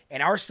Saturday,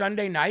 and our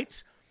Sunday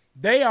nights,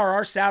 they are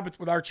our Sabbath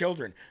with our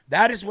children.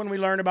 That is when we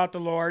learn about the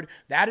Lord.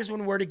 That is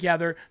when we're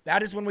together.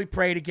 That is when we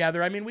pray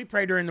together. I mean, we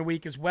pray during the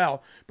week as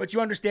well, but you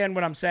understand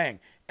what I'm saying.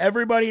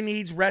 Everybody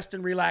needs rest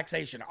and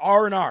relaxation,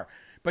 R&R,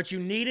 but you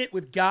need it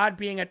with God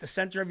being at the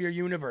center of your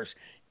universe.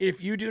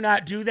 If you do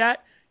not do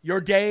that,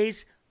 your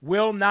days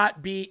will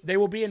be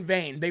in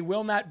vain. They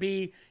will not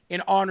be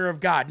in honor of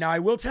God. Now, I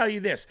will tell you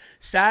this,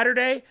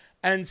 Saturday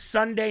and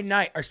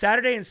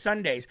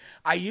Sundays,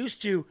 I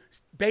used to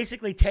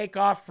basically take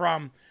off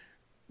from,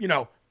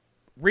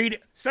 read.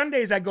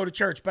 Sundays I go to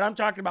church, but I'm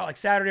talking about like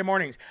Saturday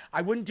mornings.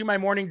 I wouldn't do my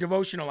morning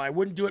devotional. I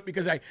wouldn't do it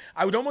because I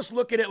would almost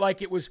look at it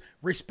like it was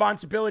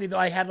responsibility that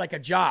I had like a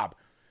job.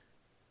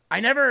 I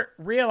never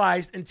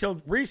realized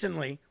until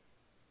recently,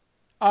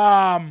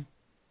 hold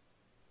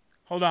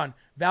on,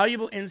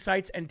 valuable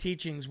insights and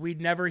teachings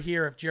we'd never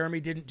hear if Jeremy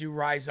didn't do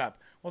Rise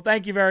Up. Well,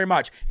 thank you very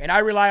much. And I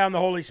rely on the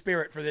Holy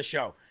Spirit for this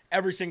show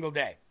every single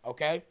day,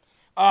 okay?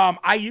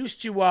 I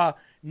used to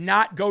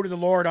not go to the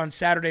Lord on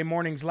Saturday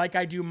mornings like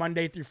I do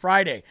Monday through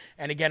Friday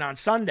and again on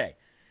Sunday,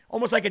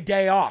 almost like a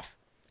day off.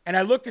 And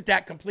I looked at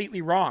that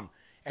completely wrong.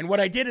 And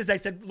what I did is I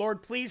said,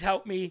 Lord, please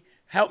help me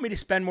to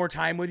spend more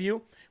time with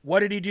you.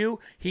 What did he do?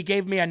 He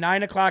gave me a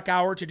 9 o'clock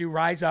hour to do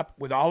Rise Up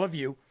with all of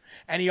you.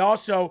 And he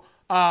also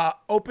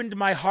opened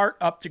my heart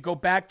up to go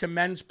back to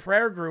men's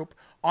prayer group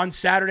on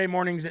Saturday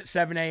mornings at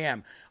 7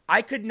 a.m.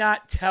 I could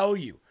not tell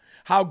you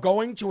how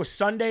going to a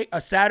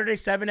Saturday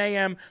 7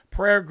 a.m.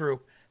 prayer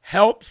group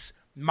helps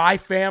my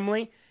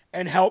family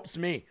and helps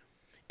me.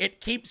 It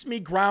keeps me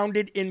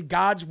grounded in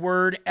God's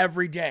word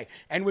every day.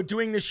 And with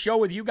doing this show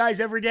with you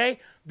guys every day,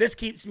 this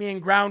keeps me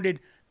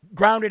grounded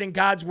in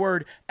God's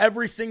word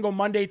every single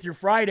Monday through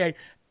Friday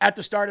at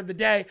the start of the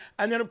day.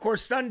 And then, of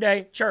course,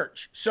 Sunday,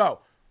 church. So,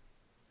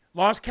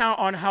 lost count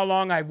on how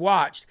long I've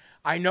watched.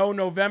 I know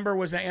November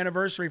was the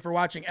anniversary for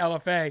watching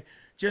LFA.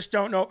 Just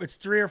don't know if it's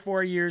 3 or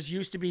 4 years.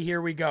 Used to be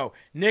Here We Go.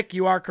 Nick,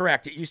 you are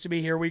correct. It used to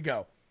be Here We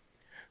Go.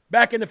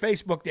 Back in the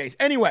Facebook days.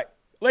 Anyway,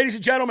 ladies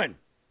and gentlemen,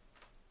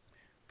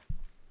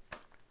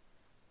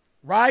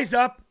 Rise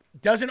Up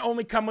doesn't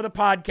only come with a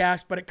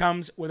podcast, but it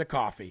comes with a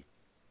coffee.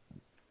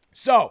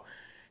 So,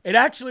 it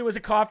actually was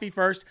a coffee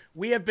first.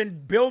 We have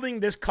been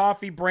building this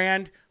coffee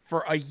brand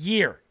for a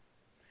year.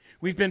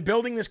 We've been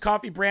building this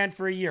coffee brand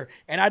for a year.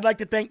 And I'd like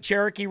to thank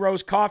Cherokee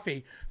Rose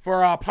Coffee for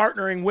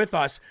partnering with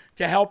us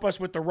to help us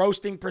with the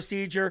roasting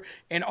procedure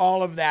and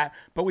all of that.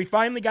 But we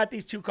finally got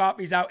these 2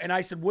 coffees out. And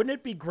I said, wouldn't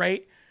it be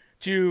great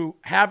to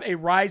have a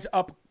Rise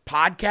Up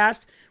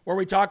podcast where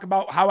we talk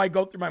about how I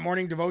go through my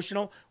morning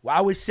devotional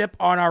while we sip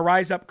on our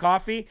Rise Up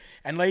coffee?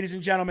 And ladies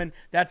and gentlemen,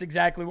 that's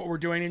exactly what we're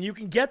doing. And you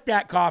can get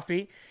that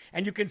coffee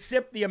and you can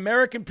sip the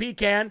American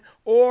Pecan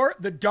or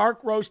the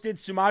dark roasted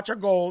Sumatra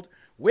Gold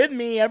with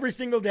me every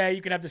single day.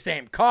 You can have the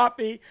same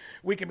coffee.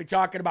 We can be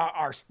talking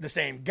about the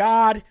same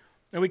God,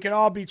 and we can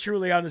all be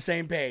truly on the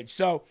same page.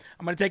 So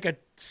I'm going to take a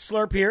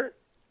slurp here.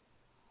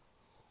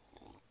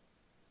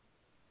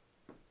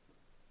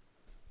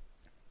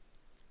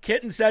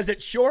 Kitten says,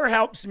 it sure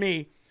helps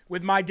me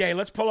with my day.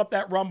 Let's pull up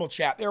that Rumble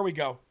chat. There we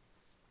go.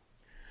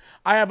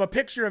 I have a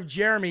picture of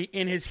Jeremy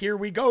in his Here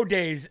We Go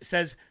days,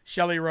 says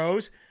Shelly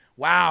Rose.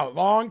 Wow,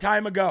 long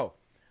time ago.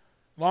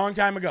 Long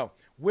time ago.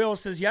 Will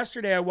says,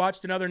 yesterday I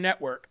watched another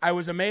network. I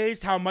was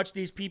amazed how much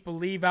these people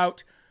leave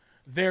out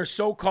their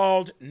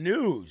so-called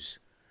news.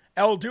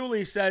 L.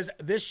 Dooley says,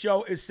 this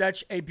show is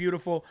such a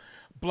beautiful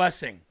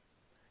blessing.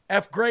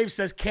 F. Graves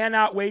says,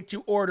 cannot wait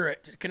to order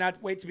it.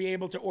 Cannot wait to be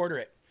able to order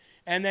it.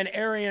 And then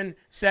Arian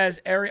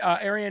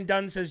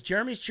Dunn says,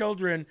 Jeremy's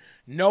children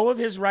know of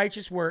his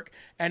righteous work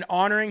and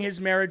honoring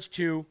his marriage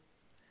to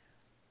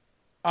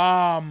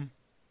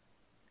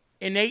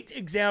innate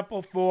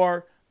example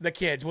for the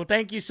kids. Well,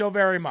 thank you so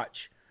very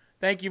much.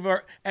 Thank you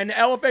and the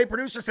LFA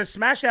producer says,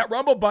 smash that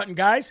Rumble button,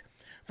 guys,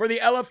 for the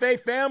LFA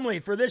family,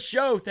 for this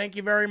show. Thank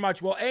you very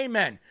much. Well,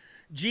 amen.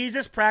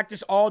 Jesus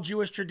practiced all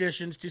Jewish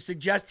traditions. To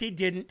suggest he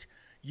didn't,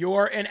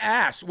 you're an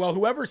ass. Well,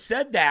 whoever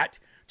said that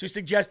to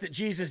suggest that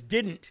Jesus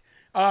didn't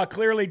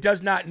clearly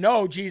does not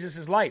know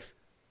Jesus' life.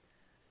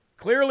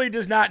 Clearly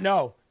does not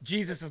know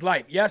Jesus'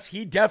 life. Yes,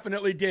 he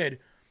definitely did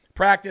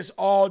practice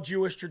all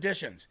Jewish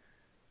traditions.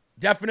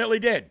 Definitely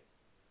did.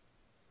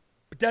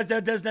 But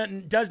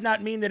that does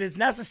not mean that it's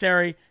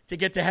necessary to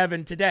get to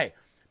heaven today.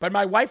 But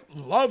my wife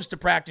loves to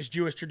practice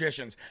Jewish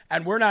traditions,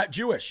 and we're not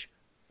Jewish.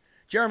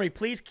 Jeremy,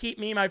 please keep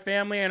me, my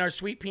family, and our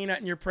sweet peanut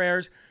in your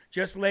prayers.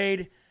 Just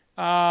laid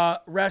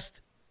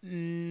rest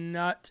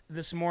nut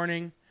this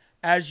morning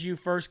as you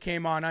first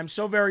came on. I'm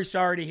so very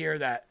sorry to hear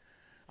that.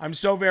 I'm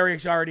so very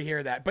sorry to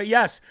hear that. But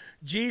yes,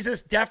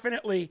 Jesus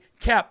definitely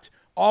kept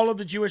all of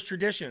the Jewish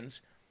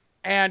traditions,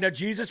 and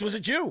Jesus was a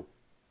Jew.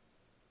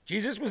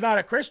 Jesus was not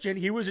a Christian.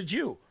 He was a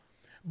Jew.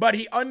 But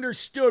he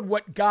understood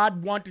what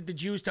God wanted the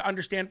Jews to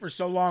understand for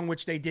so long,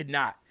 which they did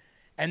not.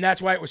 And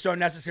that's why it was so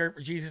necessary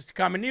for Jesus to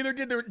come. And neither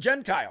did the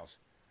Gentiles.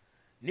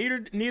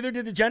 Neither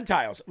did the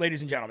Gentiles,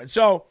 ladies and gentlemen.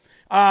 So,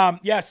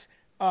 yes,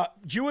 the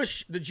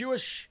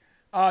Jewish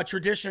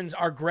traditions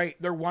are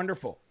great. They're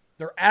wonderful.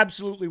 They're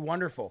absolutely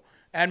wonderful.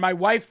 And my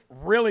wife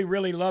really,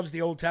 really loves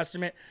the Old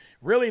Testament,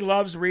 really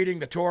loves reading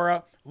the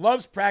Torah,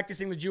 loves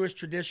practicing the Jewish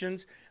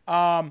traditions.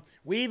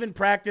 We even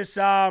practice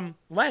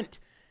Lent,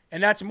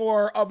 and that's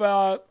more of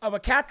a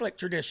Catholic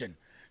tradition.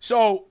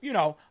 So,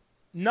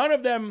 none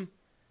of them,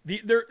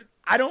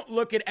 I don't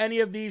look at any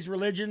of these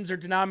religions or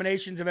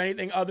denominations of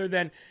anything other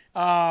than,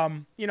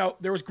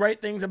 there was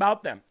great things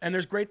about them. And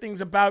there's great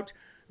things about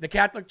the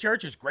Catholic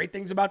Church. There's great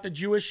things about the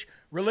Jewish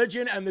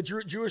religion and the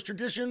Jewish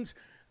traditions.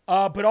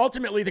 But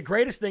ultimately, the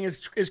greatest thing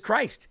is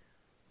Christ,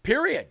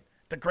 period.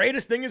 The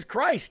greatest thing is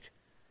Christ.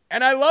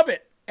 And I love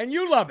it. And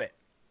you love it.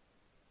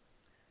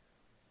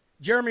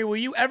 Jeremy, will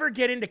you ever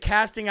get into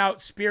casting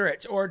out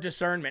spirits or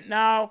discernment?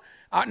 No,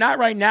 not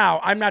right now.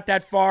 I'm not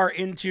that far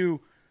into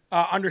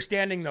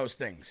understanding those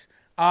things.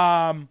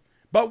 But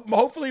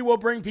hopefully we'll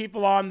bring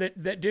people on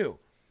that do.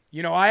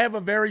 I have a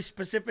very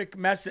specific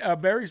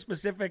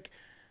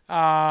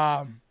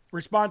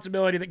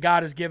responsibility that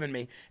God has given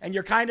me. And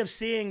you're kind of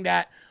seeing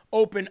that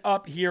open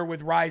up here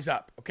with Rise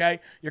Up, okay?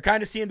 You're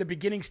kind of seeing the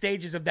beginning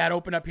stages of that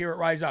open up here at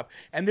Rise Up.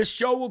 And this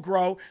show will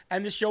grow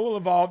and this show will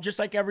evolve just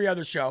like every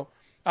other show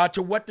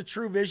to what the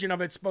true vision of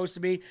it's supposed to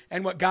be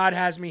and what God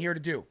has me here to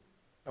do,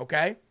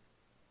 okay?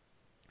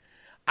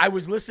 I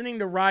was listening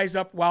to Rise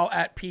Up while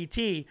at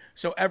PT,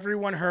 so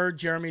everyone heard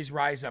Jeremy's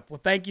Rise Up.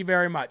 Well, thank you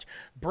very much.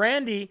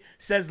 Brandy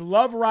says,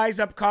 love Rise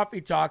Up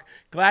Coffee Talk.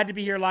 Glad to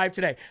be here live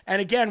today.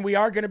 And again, we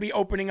are going to be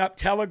opening up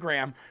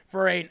Telegram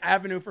for an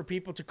avenue for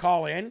people to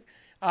call in,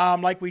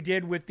 like we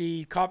did with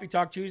the Coffee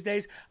Talk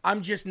Tuesdays.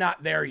 I'm just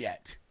not there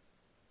yet.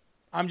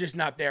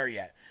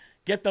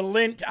 Get the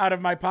lint out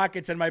of my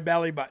pockets and my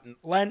belly button.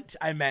 Lent,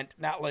 I meant,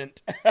 not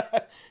lint.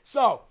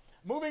 So,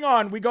 moving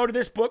on, we go to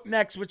this book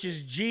next, which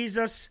is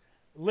Jesus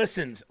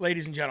Listens,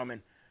 ladies and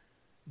gentlemen.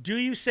 Do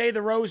you say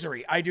the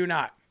rosary? I do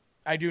not,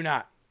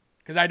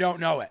 because I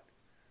don't know it.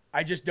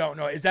 I just don't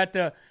know. Is that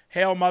the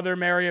Hail Mother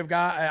Mary of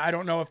God? I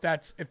don't know if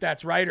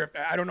that's right or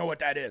I don't know what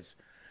that is.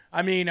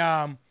 I mean,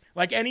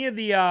 like any of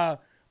the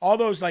all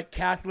those like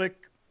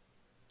Catholic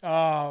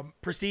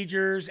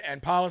procedures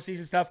and policies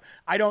and stuff,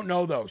 I don't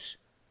know those.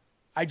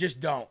 I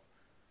just don't.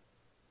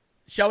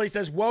 Shelley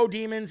says, whoa,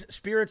 demons,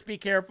 spirits, be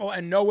careful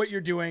and know what you're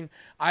doing.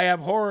 I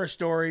have horror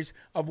stories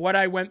of what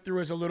I went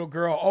through as a little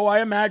girl. Oh, I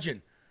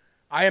imagine.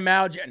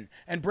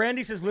 And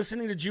Brandy says,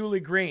 listening to Julie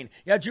Green.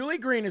 Yeah, Julie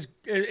Green is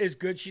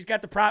good. She's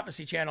got the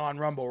Prophecy channel on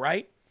Rumble,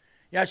 right?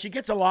 Yeah, she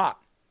gets a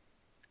lot.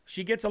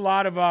 She gets a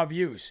lot of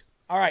views.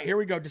 All right, here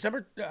we go.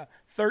 December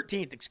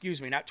 13th,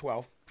 excuse me, not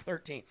 12th,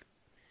 13th.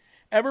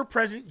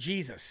 Ever-present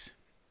Jesus.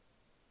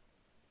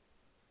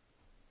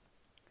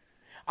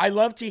 I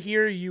love to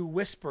hear you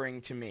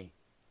whispering to me,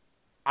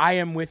 I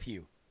am with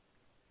you.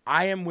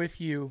 I am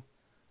with you.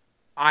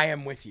 I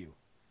am with you.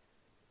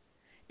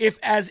 It's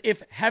as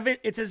if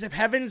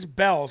heaven's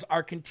bells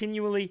are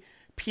continually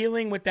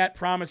pealing with that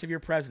promise of your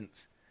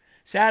presence.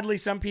 Sadly,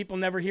 some people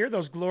never hear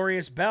those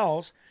glorious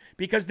bells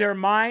because their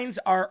minds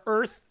are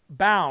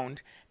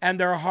earth-bound and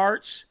their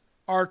hearts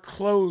are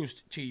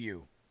closed to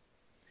you.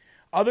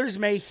 Others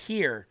may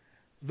hear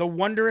the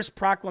wondrous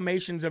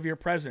proclamations of your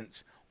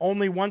presence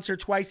only once or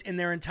twice in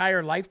their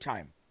entire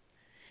lifetime.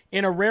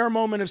 In a rare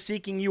moment of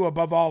seeking you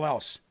above all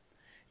else.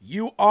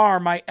 You are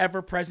my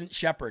ever-present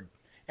shepherd,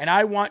 and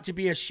I want to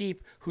be a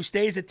sheep who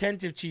stays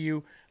attentive to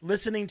you,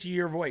 listening to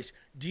your voice.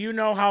 Do you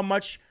know how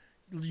much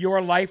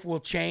your life will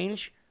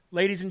change,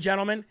 ladies and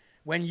gentlemen,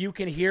 when you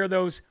can hear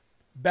those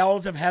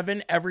bells of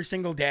heaven every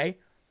single day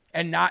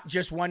and not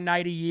just one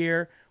night a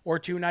year or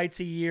 2 nights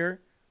a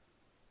year?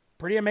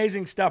 Pretty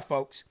amazing stuff,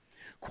 folks.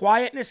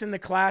 Quietness in the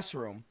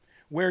classroom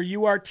where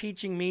you are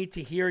teaching me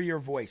to hear your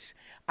voice.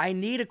 I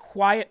need a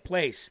quiet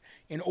place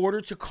in order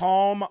to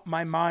calm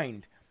my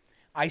mind.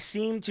 I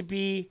seem to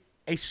be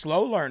a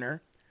slow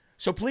learner,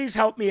 so please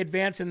help me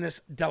advance in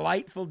this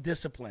delightful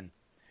discipline.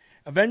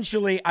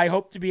 Eventually, I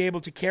hope to be able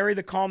to carry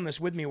the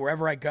calmness with me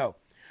wherever I go.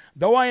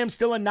 Though I am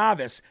still a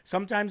novice,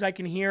 sometimes I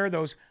can hear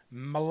those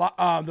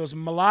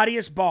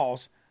melodious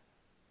bells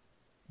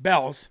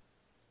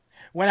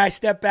when I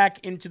step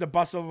back into the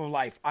bustle of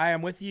life. I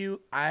am with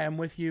you. I am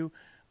with you.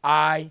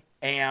 I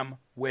am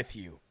with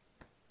you.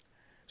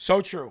 So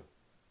true.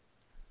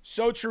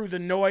 So true, the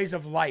noise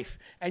of life.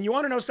 And you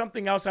want to know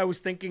something else I was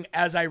thinking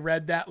as I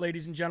read that,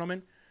 ladies and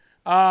gentlemen?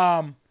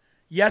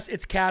 Yes,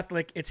 it's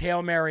Catholic. It's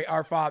Hail Mary,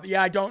 Our Father.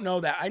 Yeah, I don't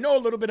know that. I know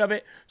a little bit of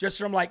it just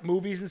from like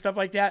movies and stuff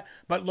like that,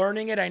 but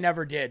learning it, I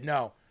never did.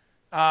 No.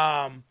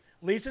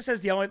 Lisa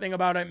says the only thing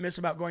I miss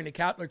about going to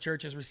Catholic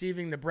church is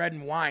receiving the bread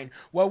and wine.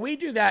 Well, we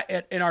do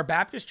that in our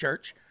Baptist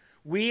church.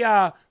 We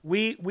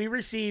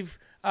receive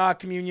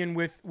communion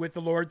with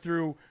the Lord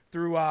through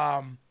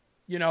the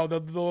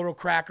little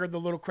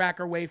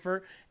cracker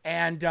wafer,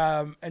 and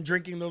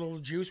drinking the little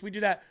juice. We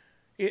do that.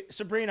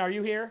 Sabrina, are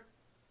you here?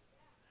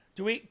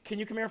 Can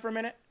you come here for a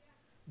minute?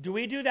 Do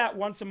we do that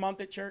once a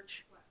month at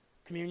church? What?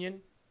 Communion?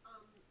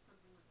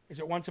 Is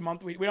it once a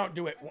month? We don't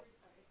do it.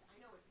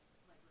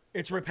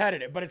 It's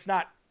repetitive, but it's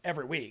not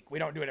every week. We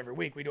don't do it every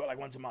week. We do it like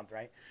once a month,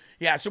 right?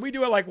 Yeah, so we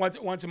do it like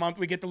once a month.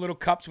 We get the little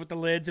cups with the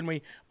lids, and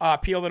we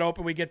peel it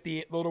open. We get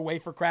the little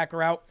wafer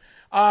cracker out.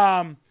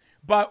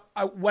 But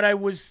what I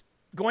was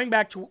going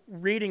back to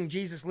reading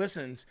Jesus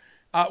Listens,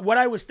 what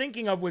I was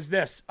thinking of was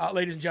this,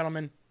 ladies and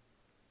gentlemen.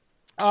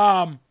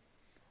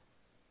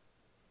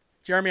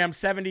 Jeremy, I'm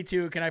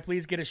 72. Can I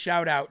please get a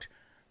shout out?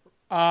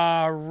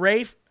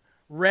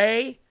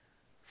 Ray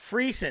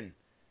Friesen,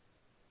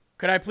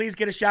 could I please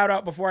get a shout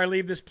out before I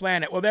leave this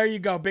planet? Well, there you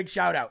go. Big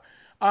shout out.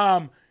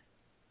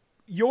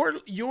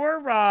 You're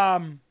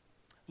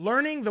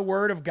learning the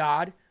word of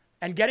God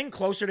and getting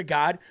closer to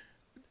God.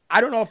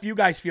 I don't know if you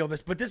guys feel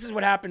this, but this is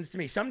what happens to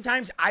me.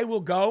 Sometimes I will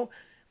go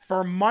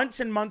for months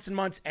and months and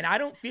months, and I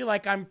don't feel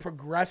like I'm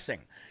progressing.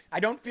 I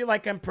don't feel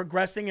like I'm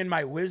progressing in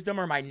my wisdom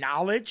or my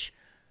knowledge.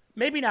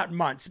 Maybe not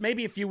months,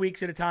 maybe a few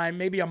weeks at a time,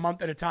 maybe a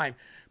month at a time.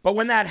 But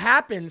when that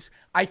happens,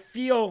 I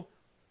feel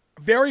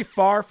very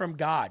far from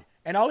God.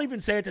 And I'll even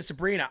say it to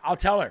Sabrina. I'll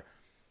tell her.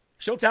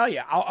 She'll tell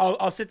you.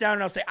 I'll sit down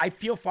and I'll say, I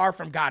feel far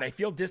from God. I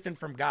feel distant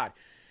from God.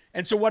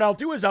 And so what I'll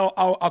do is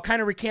I'll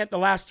kind of recant the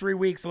last 3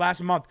 weeks, the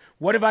last month.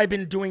 What have I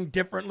been doing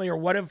differently, or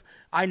what have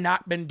I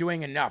not been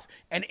doing enough?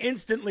 And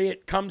instantly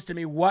it comes to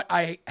me what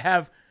I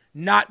have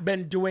not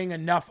been doing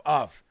enough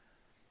of.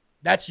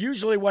 That's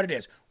usually what it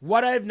is.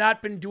 What I've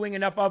not been doing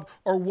enough of,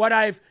 or what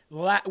I've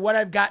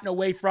gotten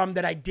away from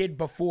that I did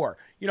before.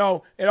 You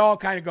know, it all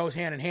kind of goes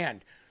hand in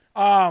hand.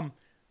 And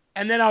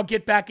then I'll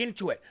get back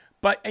into it.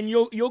 And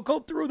you'll go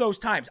through those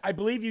times. I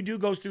believe you do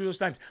go through those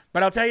times.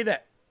 But I'll tell you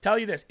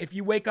this, if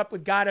you wake up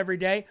with God every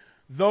day,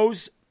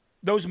 those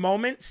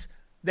moments,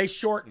 they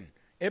shorten.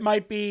 It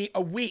might be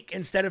a week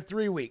instead of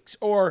 3 weeks,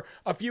 or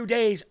a few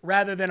days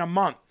rather than a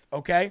month,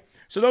 okay?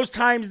 So those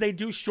times, they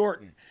do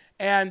shorten.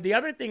 And the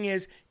other thing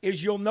is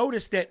you'll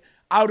notice that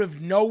out of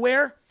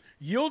nowhere,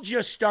 you'll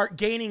just start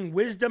gaining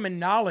wisdom and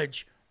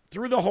knowledge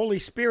through the Holy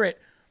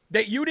Spirit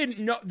that you didn't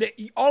know, that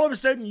all of a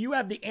sudden you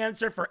have the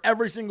answer for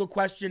every single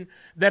question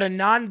that a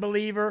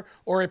non-believer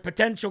or a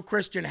potential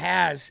Christian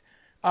has,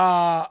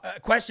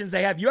 questions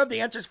they have. You have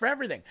the answers for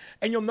everything.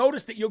 And you'll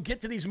notice that you'll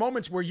get to these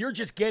moments where you're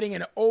just getting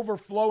an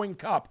overflowing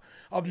cup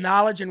of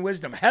knowledge and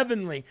wisdom,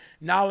 heavenly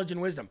knowledge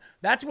and wisdom.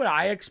 That's what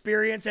I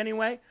experience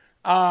anyway.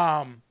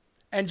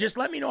 And just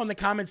let me know in the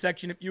comment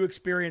section if you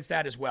experience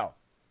that as well.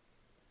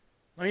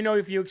 Let me know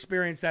if you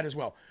experience that as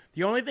well.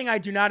 The only thing I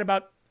do not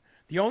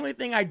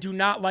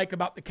like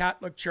about the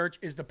Catholic Church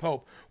is the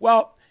Pope.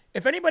 Well,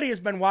 if anybody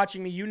has been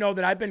watching me, you know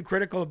that I've been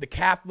critical of the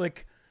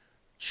Catholic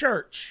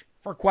Church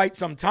for quite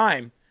some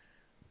time.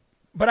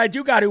 But I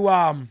do got to,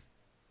 I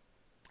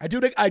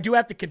do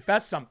have to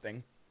confess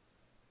something.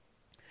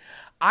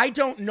 I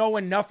don't know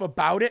enough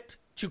about it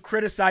to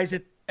criticize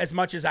it as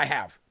much as I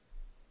have.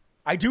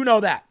 I do know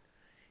that.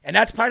 And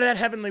that's part of that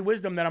heavenly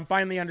wisdom that I'm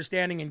finally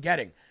understanding and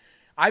getting.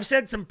 I've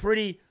said some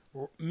pretty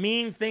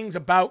mean things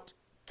about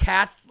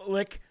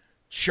Catholic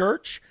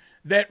Church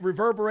that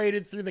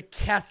reverberated through the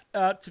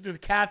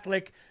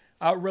Catholic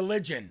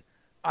religion.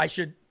 I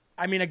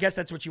guess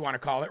that's what you want to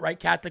call it, right?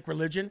 Catholic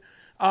religion.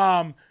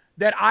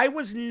 That I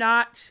was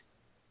not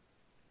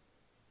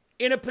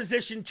in a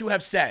position to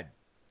have said.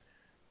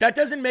 That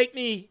doesn't make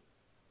me,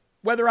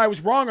 whether I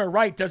was wrong or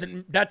right,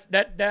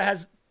 that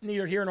has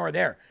neither here nor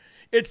there.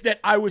 It's that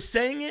I was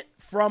saying it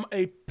from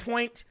a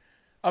point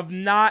of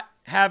not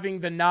having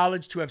the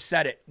knowledge to have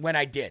said it when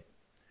I did.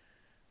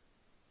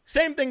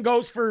 Same thing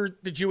goes for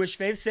the Jewish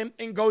faith. Same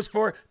thing goes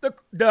for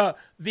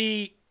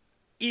the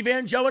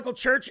evangelical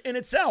church in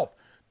itself.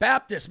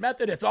 Baptist,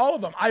 Methodist, all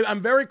of them.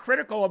 I'm very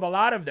critical of a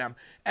lot of them,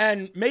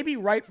 and maybe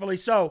rightfully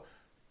so.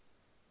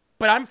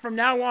 But from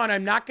now on,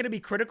 I'm not going to be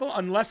critical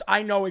unless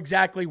I know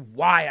exactly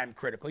why I'm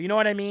critical. You know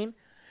what I mean?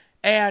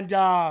 And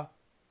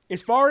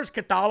as far as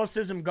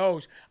Catholicism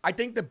goes, I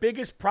think the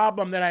biggest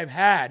problem that I've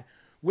had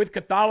with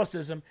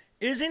Catholicism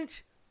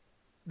isn't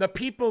the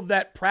people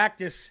that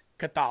practice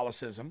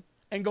Catholicism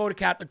and go to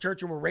Catholic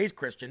church or were raised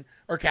Christian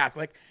or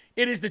Catholic.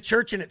 It is the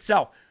church in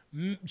itself.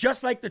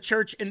 Just like the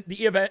church in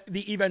the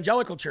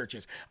evangelical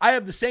churches. I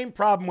have the same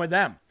problem with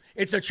them.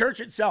 It's the church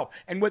itself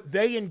and what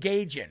they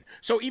engage in.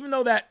 So even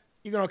though that,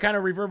 kind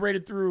of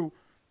reverberated through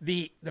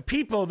the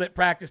people that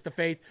practice the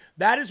faith,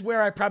 that is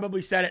where I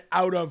probably said it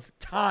out of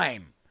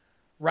time,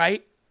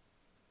 right?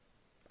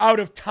 Out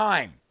of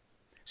time.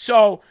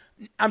 So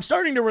I'm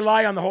starting to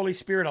rely on the Holy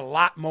Spirit a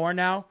lot more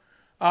now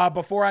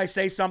before I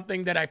say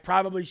something that I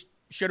probably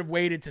should have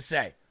waited to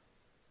say.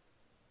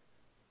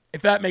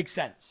 If that makes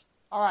sense.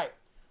 All right.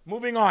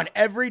 Moving on,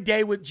 Every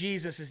Day with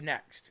Jesus is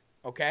next,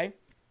 okay?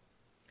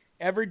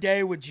 Every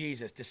Day with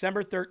Jesus,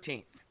 December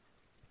 13th.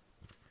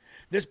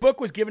 This book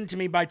was given to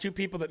me by two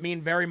people that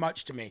mean very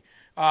much to me.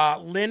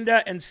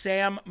 Linda and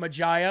Sam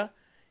Majaya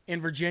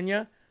in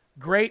Virginia.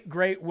 Great,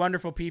 great,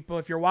 wonderful people.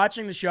 If you're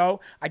watching the show,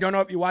 I don't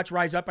know if you watch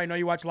Rise Up. I know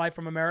you watch Live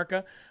from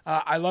America.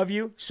 I love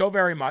you so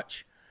very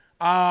much.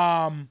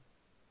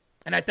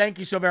 And I thank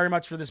you so very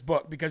much for this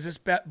book because this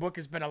book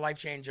has been a life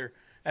changer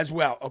as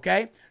well,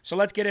 okay? So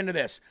let's get into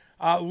this.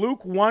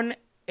 Luke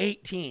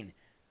 1:18.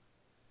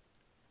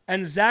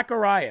 And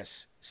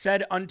Zacharias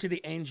said unto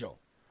the angel,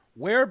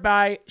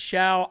 Whereby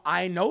shall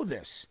I know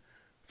this?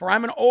 For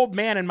I'm an old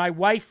man, and my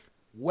wife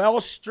well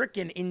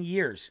stricken in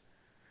years.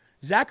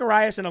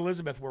 Zacharias and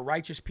Elizabeth were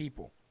righteous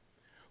people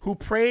who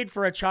prayed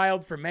for a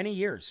child for many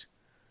years.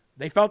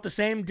 They felt the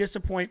same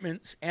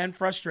disappointments and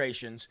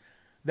frustrations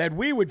that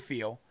we would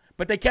feel,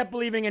 but they kept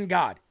believing in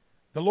God.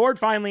 The Lord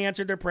finally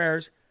answered their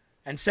prayers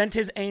and sent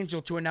his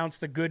angel to announce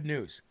the good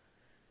news.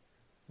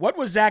 What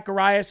was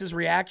Zacharias'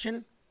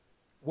 reaction?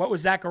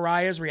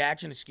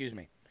 Excuse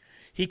me.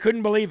 He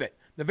couldn't believe it.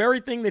 The very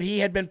thing that he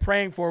had been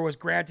praying for was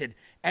granted,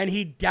 and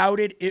he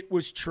doubted it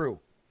was true.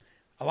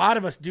 A lot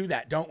of us do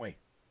that, don't we?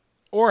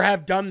 Or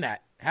have done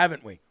that,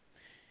 haven't we?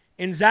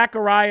 In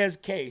Zacharias'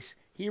 case,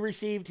 he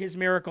received his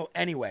miracle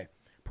anyway.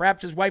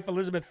 Perhaps his wife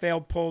Elizabeth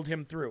faith pulled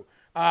him through.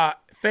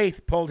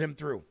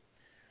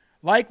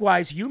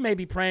 Likewise, you may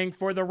be praying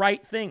for the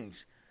right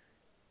things.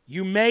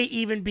 You may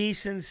even be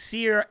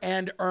sincere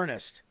and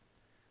earnest.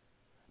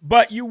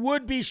 But you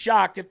would be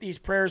shocked if these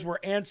prayers were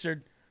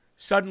answered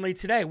suddenly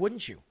today,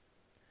 wouldn't you?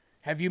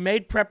 Have you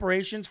made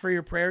preparations for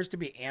your prayers to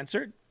be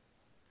answered?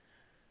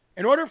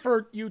 In order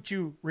for you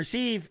to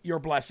receive your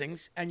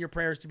blessings and your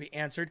prayers to be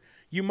answered,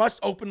 you must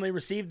openly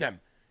receive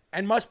them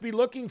and must be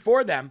looking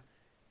for them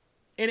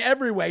in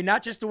every way,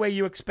 not just the way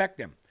you expect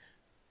them.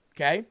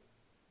 Okay?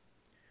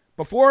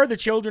 Before the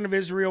children of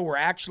Israel were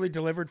actually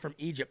delivered from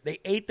Egypt, they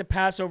ate the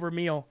Passover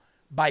meal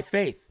by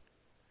faith.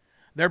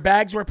 Their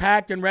bags were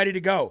packed and ready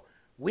to go.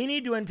 We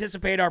need to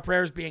anticipate our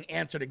prayers being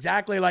answered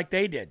exactly like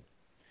they did.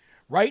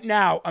 Right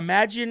now,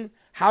 imagine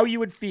how you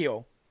would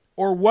feel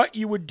or what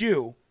you would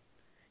do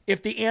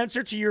if the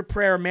answer to your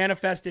prayer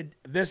manifested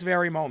this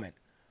very moment.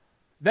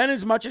 Then,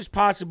 as much as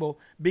possible,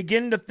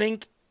 begin to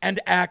think and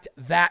act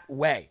that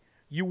way.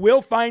 You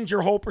will find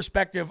your whole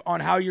perspective on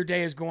how your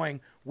day is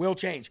going will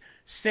change.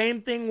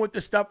 Same thing with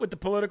the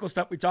political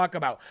stuff we talk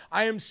about.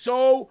 I am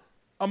so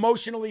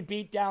emotionally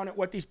beat down at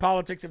what these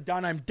politics have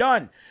done. I'm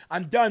done.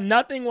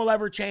 Nothing will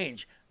ever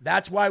change.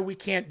 That's why we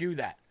can't do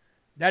that.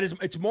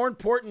 It's more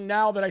important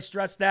now that I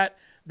stress that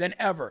than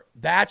ever.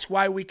 That's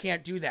why we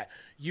can't do that.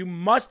 You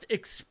must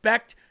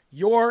expect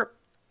your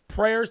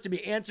prayers to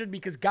be answered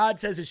because God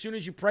says as soon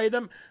as you pray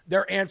them,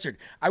 they're answered.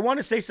 I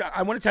want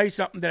to tell you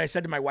something that I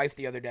said to my wife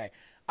the other day.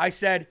 I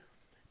said,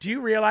 do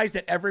you realize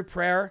that every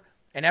prayer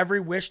and every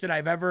wish that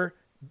I've ever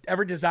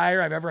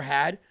desire I've ever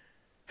had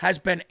has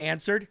been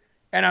answered?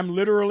 And I'm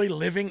literally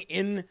living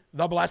in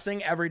the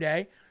blessing every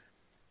day.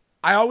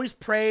 I always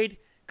prayed.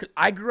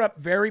 I grew up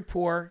very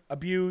poor,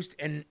 abused,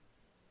 and,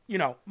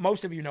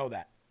 most of you know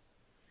that.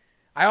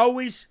 I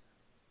always,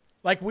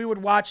 we would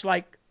watch,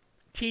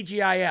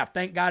 TGIF.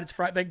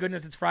 Thank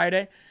goodness it's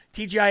Friday.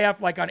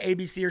 TGIF, on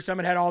ABC or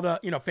something, had all the,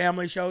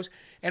 family shows.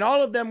 And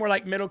all of them were,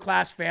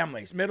 middle-class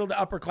families, middle to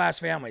upper-class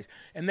families.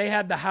 And they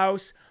had the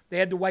house. They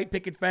had the white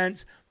picket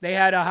fence. They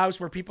had a house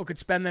where people could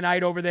spend the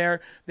night over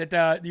there,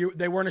 that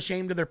they weren't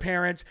ashamed of their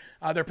parents.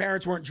 Their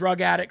parents weren't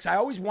drug addicts. I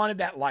always wanted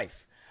that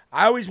life.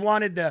 I always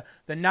wanted the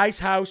nice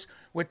house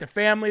with the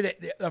family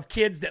of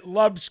kids that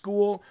loved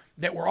school,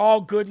 that were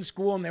all good in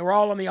school, and they were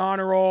all on the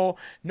honor roll.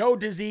 No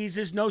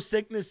diseases, no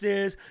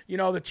sicknesses.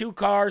 The 2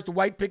 cars, the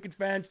white picket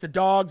fence, the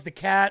dogs, the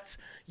cats.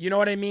 You know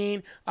what I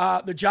mean?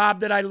 The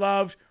job that I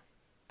loved,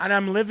 and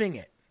I'm living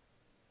it.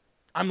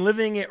 I'm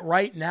living it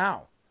right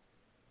now.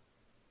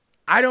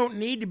 I don't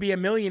need to be a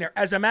millionaire.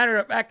 As a matter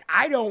of fact,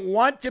 I don't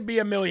want to be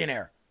a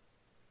millionaire.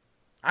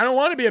 I don't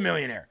want to be a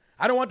millionaire.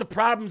 I don't want the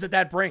problems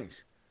that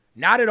brings.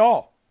 Not at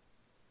all.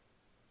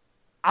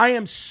 I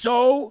am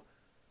so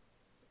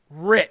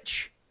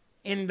rich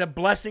in the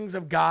blessings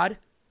of God.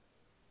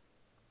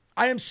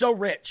 I am so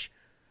rich.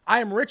 I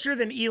am richer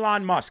than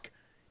Elon Musk.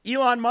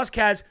 Elon Musk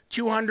has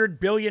 $200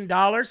 billion.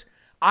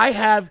 I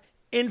have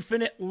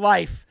infinite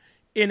life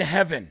in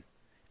heaven.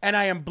 And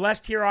I am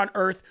blessed here on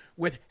earth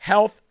with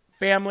health,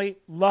 family,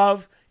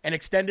 love, and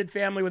extended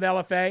family with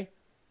LFA.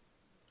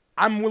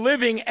 I'm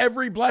living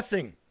every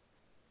blessing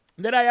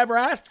that I ever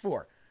asked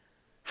for.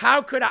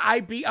 How could I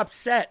be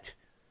upset?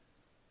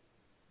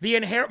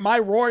 My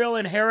royal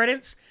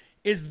inheritance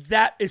is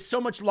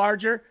so much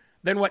larger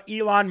than what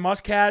Elon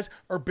Musk has,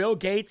 or Bill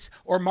Gates,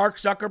 or Mark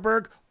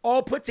Zuckerberg,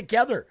 all put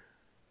together.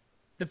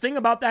 The thing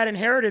about that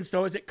inheritance,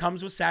 though, is it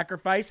comes with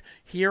sacrifice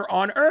here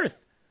on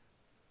earth.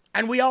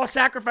 And we all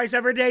sacrifice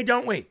every day,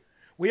 don't we?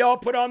 We all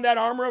put on that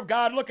armor of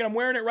God. Look, I'm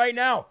wearing it right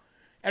now.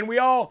 And we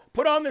all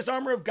put on this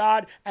armor of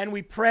God, and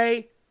we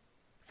pray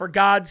for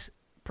God's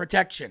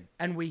protection.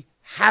 And we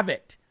have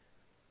it.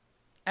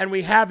 And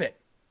we have it.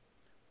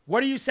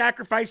 What are you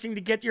sacrificing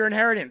to get your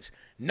inheritance?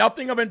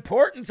 Nothing of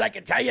importance, I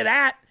can tell you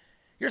that.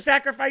 You're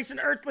sacrificing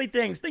earthly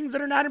things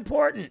that are not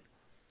important.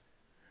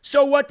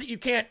 So what that you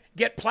can't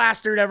get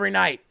plastered every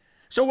night?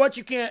 So what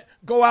you can't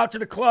go out to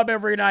the club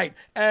every night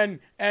and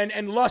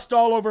lust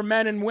all over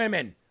men and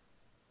women?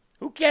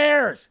 Who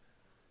cares?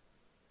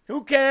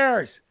 Who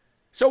cares?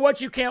 So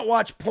what you can't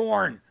watch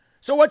porn?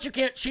 So what you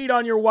can't cheat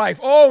on your wife?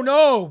 Oh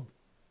no.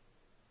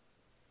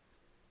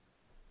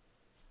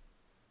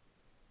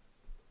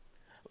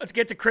 Let's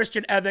get to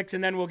Christian ethics,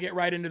 and then we'll get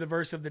right into the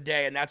verse of the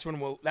day, and that's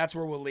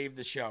where we'll leave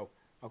the show.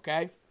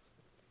 Okay?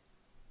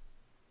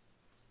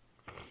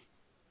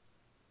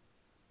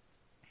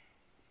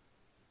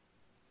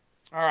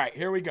 All right,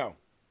 here we go.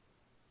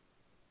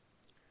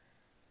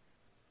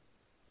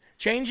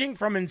 Changing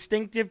from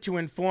instinctive to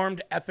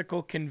informed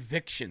ethical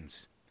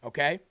convictions.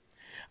 Okay?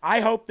 I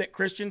hope that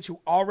Christians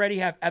who already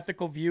have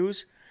ethical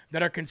views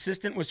that are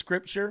consistent with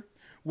Scripture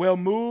will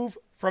move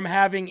from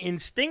having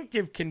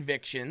instinctive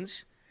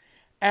convictions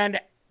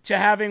and to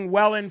having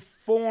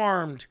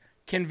well-informed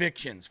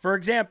convictions. For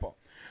example,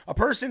 a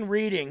person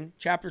reading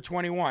chapter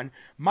 21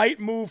 might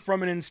move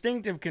from an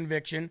instinctive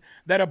conviction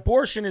that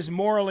abortion is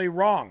morally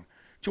wrong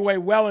to a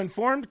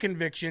well-informed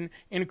conviction,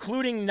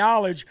 including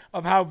knowledge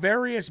of how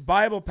various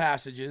Bible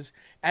passages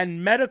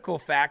and medical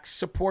facts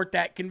support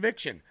that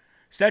conviction.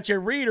 Such a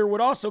reader would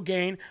also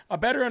gain a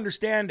better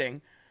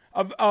understanding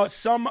of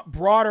some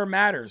broader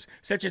matters,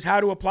 such as how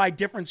to apply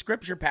different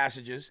scripture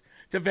passages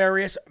to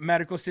various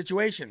medical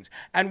situations,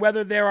 and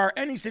whether there are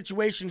any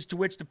situations to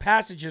which the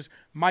passages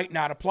might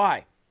not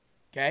apply.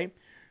 Okay?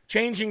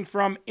 Changing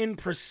from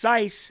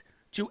imprecise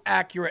to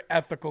accurate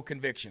ethical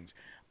convictions.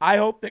 I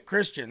hope that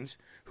Christians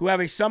who have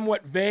a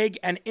somewhat vague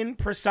and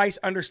imprecise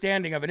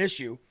understanding of an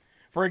issue,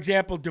 for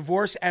example,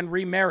 divorce and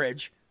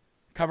remarriage,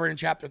 covered in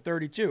chapter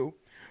 32,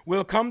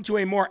 will come to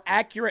a more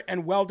accurate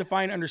and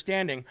well-defined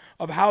understanding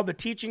of how the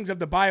teachings of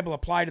the Bible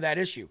apply to that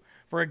issue.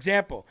 For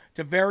example,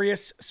 to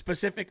various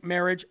specific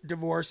marriage,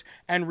 divorce,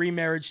 and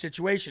remarriage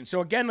situations.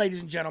 So again,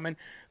 ladies and gentlemen,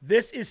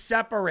 this is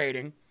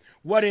separating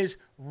what is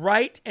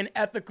right and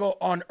ethical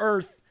on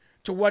earth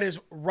to what is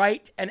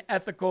right and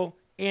ethical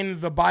in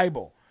the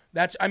Bible.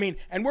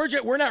 And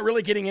we're not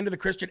really getting into the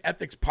Christian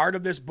ethics part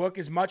of this book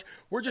as much.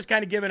 We're just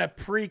kind of giving a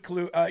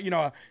pre-clue,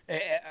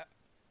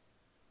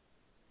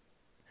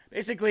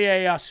 basically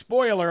a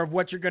spoiler of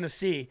what you're going to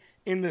see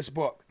in this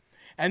book.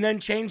 And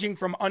then changing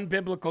from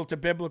unbiblical to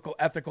biblical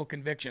ethical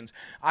convictions.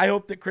 I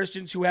hope that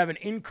Christians who have an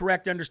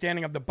incorrect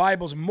understanding of the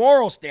Bible's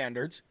moral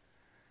standards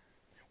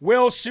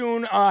will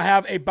soon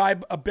have a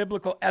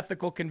biblical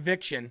ethical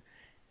conviction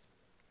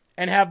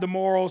and have the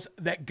morals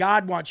that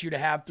God wants you to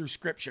have through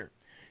Scripture.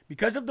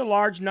 Because of the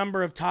large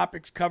number of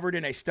topics covered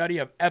in a study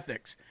of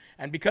ethics,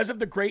 and because of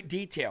the great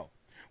detail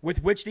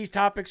with which these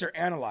topics are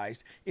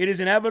analyzed, it is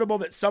inevitable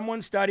that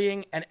someone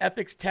studying an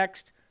ethics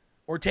text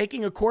or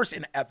taking a course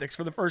in ethics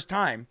for the first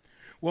time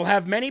will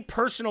have many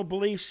personal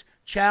beliefs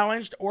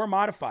challenged or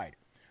modified,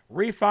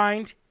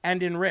 refined,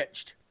 and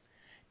enriched.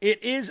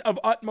 It is of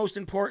utmost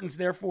importance,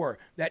 therefore,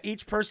 that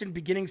each person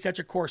beginning such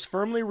a course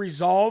firmly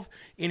resolve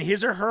in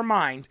his or her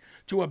mind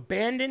to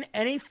abandon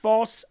any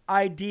false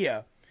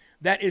idea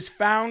that is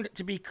found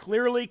to be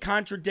clearly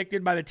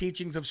contradicted by the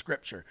teachings of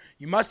Scripture.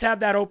 You must have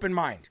that open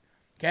mind,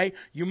 okay?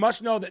 You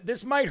must know that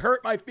this might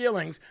hurt my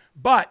feelings,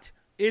 but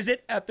is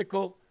it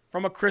ethical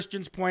from a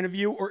Christian's point of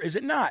view or is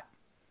it not?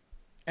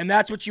 And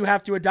that's what you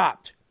have to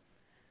adopt,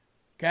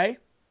 okay?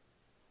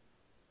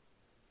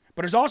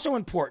 But it's also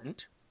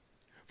important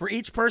for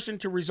each person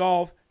to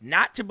resolve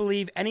not to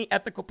believe any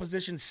ethical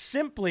position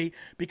simply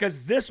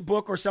because this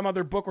book or some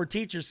other book or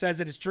teacher says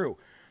it is true,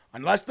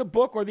 unless the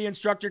book or the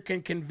instructor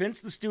can convince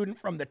the student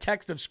from the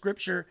text of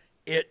Scripture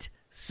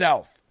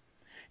itself.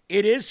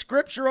 It is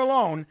Scripture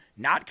alone,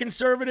 not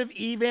conservative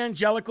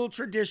evangelical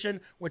tradition,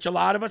 which a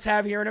lot of us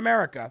have here in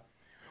America,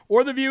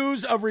 or the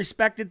views of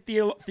respected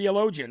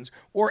theologians,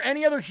 or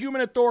any other human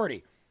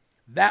authority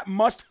that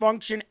must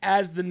function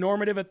as the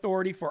normative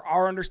authority for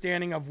our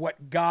understanding of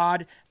what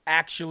God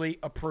actually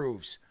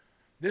approves.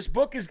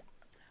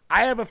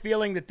 I have a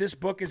feeling that this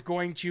book is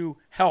going to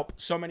help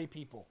so many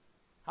people.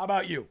 How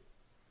about you?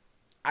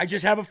 I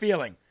just have a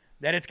feeling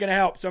that it's going to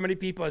help so many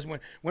people as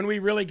when we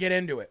really get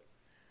into it.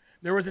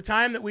 There was a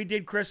time that we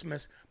did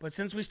Christmas, but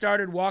since we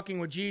started walking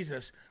with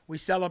Jesus, we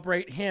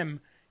celebrate him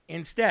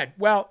instead.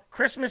 Well,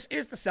 Christmas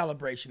is the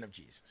celebration of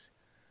Jesus.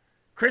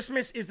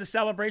 Christmas is the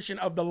celebration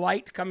of the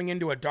light coming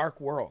into a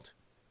dark world.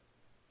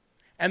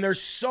 And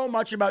there's so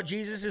much about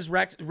Jesus'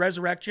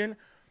 resurrection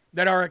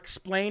that are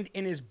explained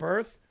in his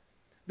birth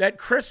that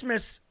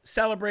Christmas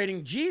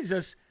celebrating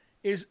Jesus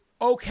is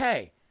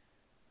okay.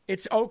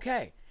 It's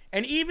okay.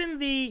 And even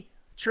the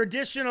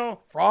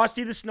traditional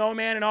Frosty the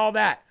Snowman and all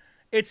that,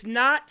 it's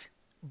not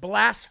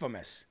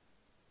blasphemous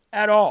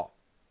at all.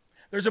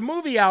 There's a new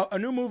movie out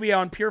on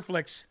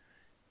PureFlix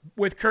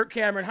with Kirk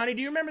Cameron. Honey,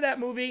 do you remember that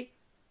movie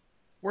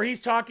where he's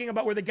talking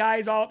about where the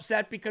guy's all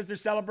upset because they're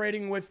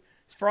celebrating with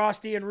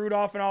Frosty and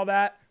Rudolph and all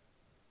that?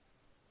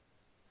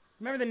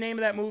 Remember the name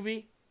of that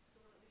movie?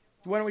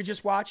 The one we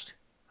just watched?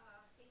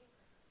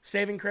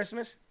 Saving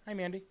Christmas. Hi,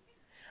 Mandy.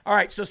 All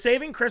right, so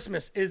Saving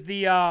Christmas is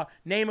the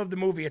name of the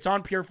movie. It's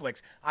on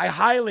PureFlix. I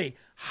highly,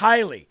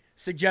 highly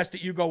suggest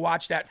that you go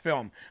watch that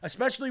film,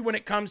 especially when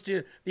it comes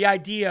to the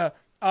idea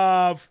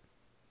of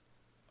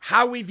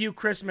how we view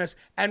Christmas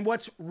and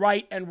what's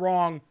right and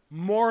wrong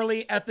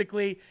morally,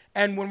 ethically,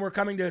 and when we're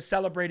coming to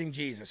celebrating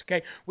Jesus,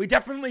 okay? We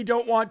definitely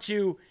don't want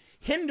to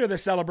hinder the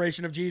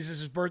celebration of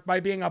Jesus' birth by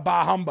being a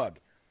bah humbug.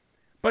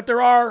 But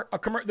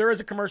there is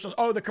a commercial.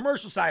 Oh, the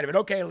commercial side of it.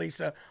 Okay,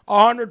 Lisa,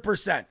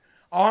 100%.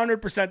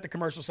 100% the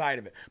commercial side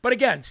of it. But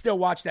again, still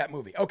watch that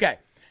movie. Okay,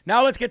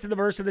 now let's get to the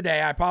verse of the day.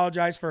 I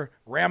apologize for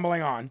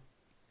rambling on.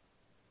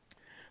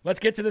 Let's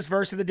get to this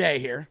verse of the day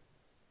here.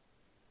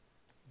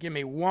 Give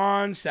me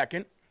 1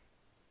 second.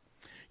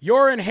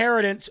 Your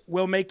inheritance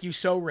will make you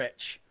so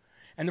rich.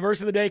 And the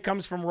verse of the day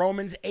comes from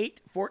Romans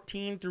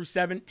 8:14 through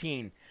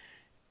 17.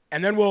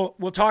 And then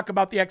we'll talk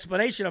about the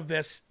explanation of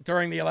this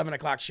during the 11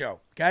 o'clock show,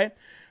 okay?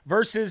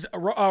 Romans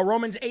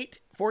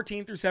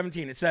 8:14 through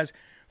 17. It says,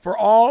 For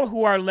all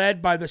who are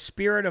led by the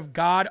Spirit of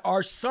God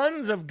are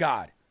sons of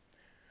God.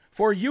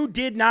 For you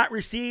did not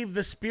receive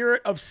the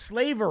spirit of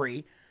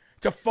slavery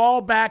to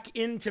fall back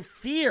into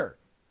fear,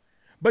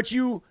 but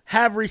you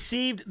have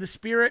received the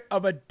spirit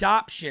of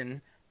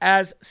adoption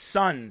as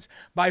sons,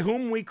 by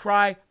whom we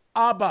cry,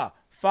 Abba,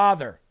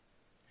 Father.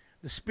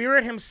 The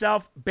Spirit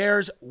himself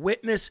bears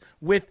witness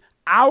with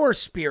our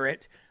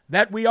spirit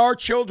that we are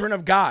children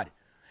of God,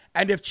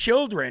 and if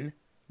children,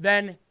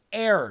 then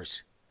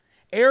heirs,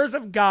 heirs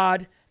of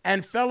God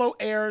and fellow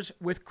heirs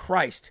with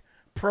Christ,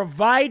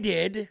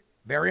 provided,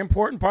 very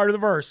important part of the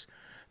verse,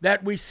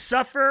 that we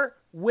suffer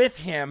with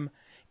him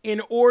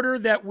in order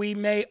that we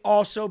may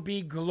also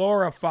be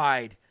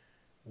glorified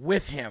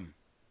with him.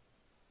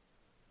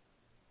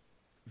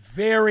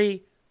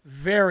 Very,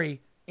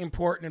 very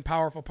important and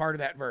powerful part of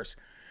that verse.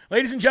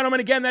 Ladies and gentlemen,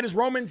 again, that is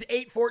Romans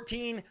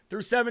 8:14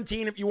 through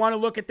 17. If you want to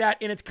look at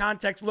that in its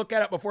context, look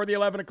at it before the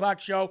 11 o'clock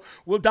show.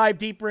 We'll dive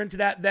deeper into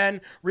that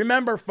then.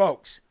 Remember,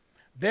 folks,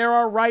 there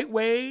are right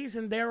ways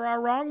and there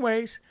are wrong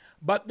ways,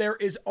 but there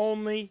is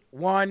only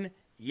one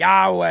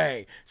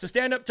Yahweh. So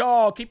stand up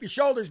tall, keep your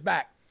shoulders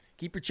back,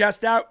 keep your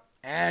chest out,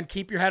 and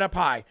keep your head up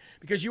high,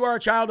 because you are a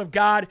child of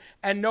God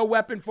and no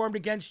weapon formed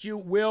against you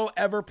will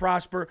ever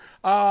prosper.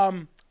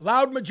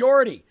 Loud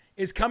Majority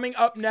is coming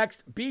up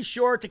next. Be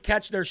sure to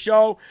catch their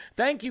show.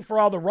 Thank you for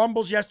all the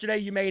rumbles yesterday.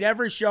 You made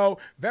every show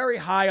very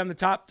high on the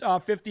top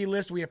 50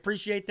 list. We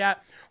appreciate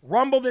that.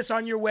 Rumble this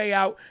on your way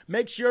out.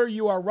 Make sure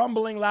you are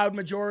rumbling Loud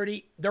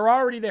Majority. They're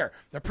already there.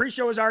 The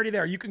pre-show is already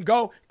there. You can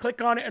go,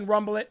 click on it, and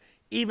rumble it,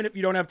 even if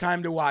you don't have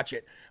time to watch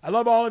it. I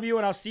love all of you,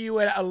 and I'll see you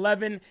at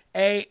 11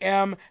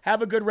 a.m.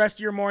 Have a good rest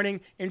of your morning.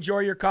 Enjoy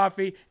your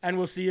coffee, and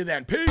we'll see you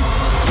then.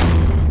 Peace.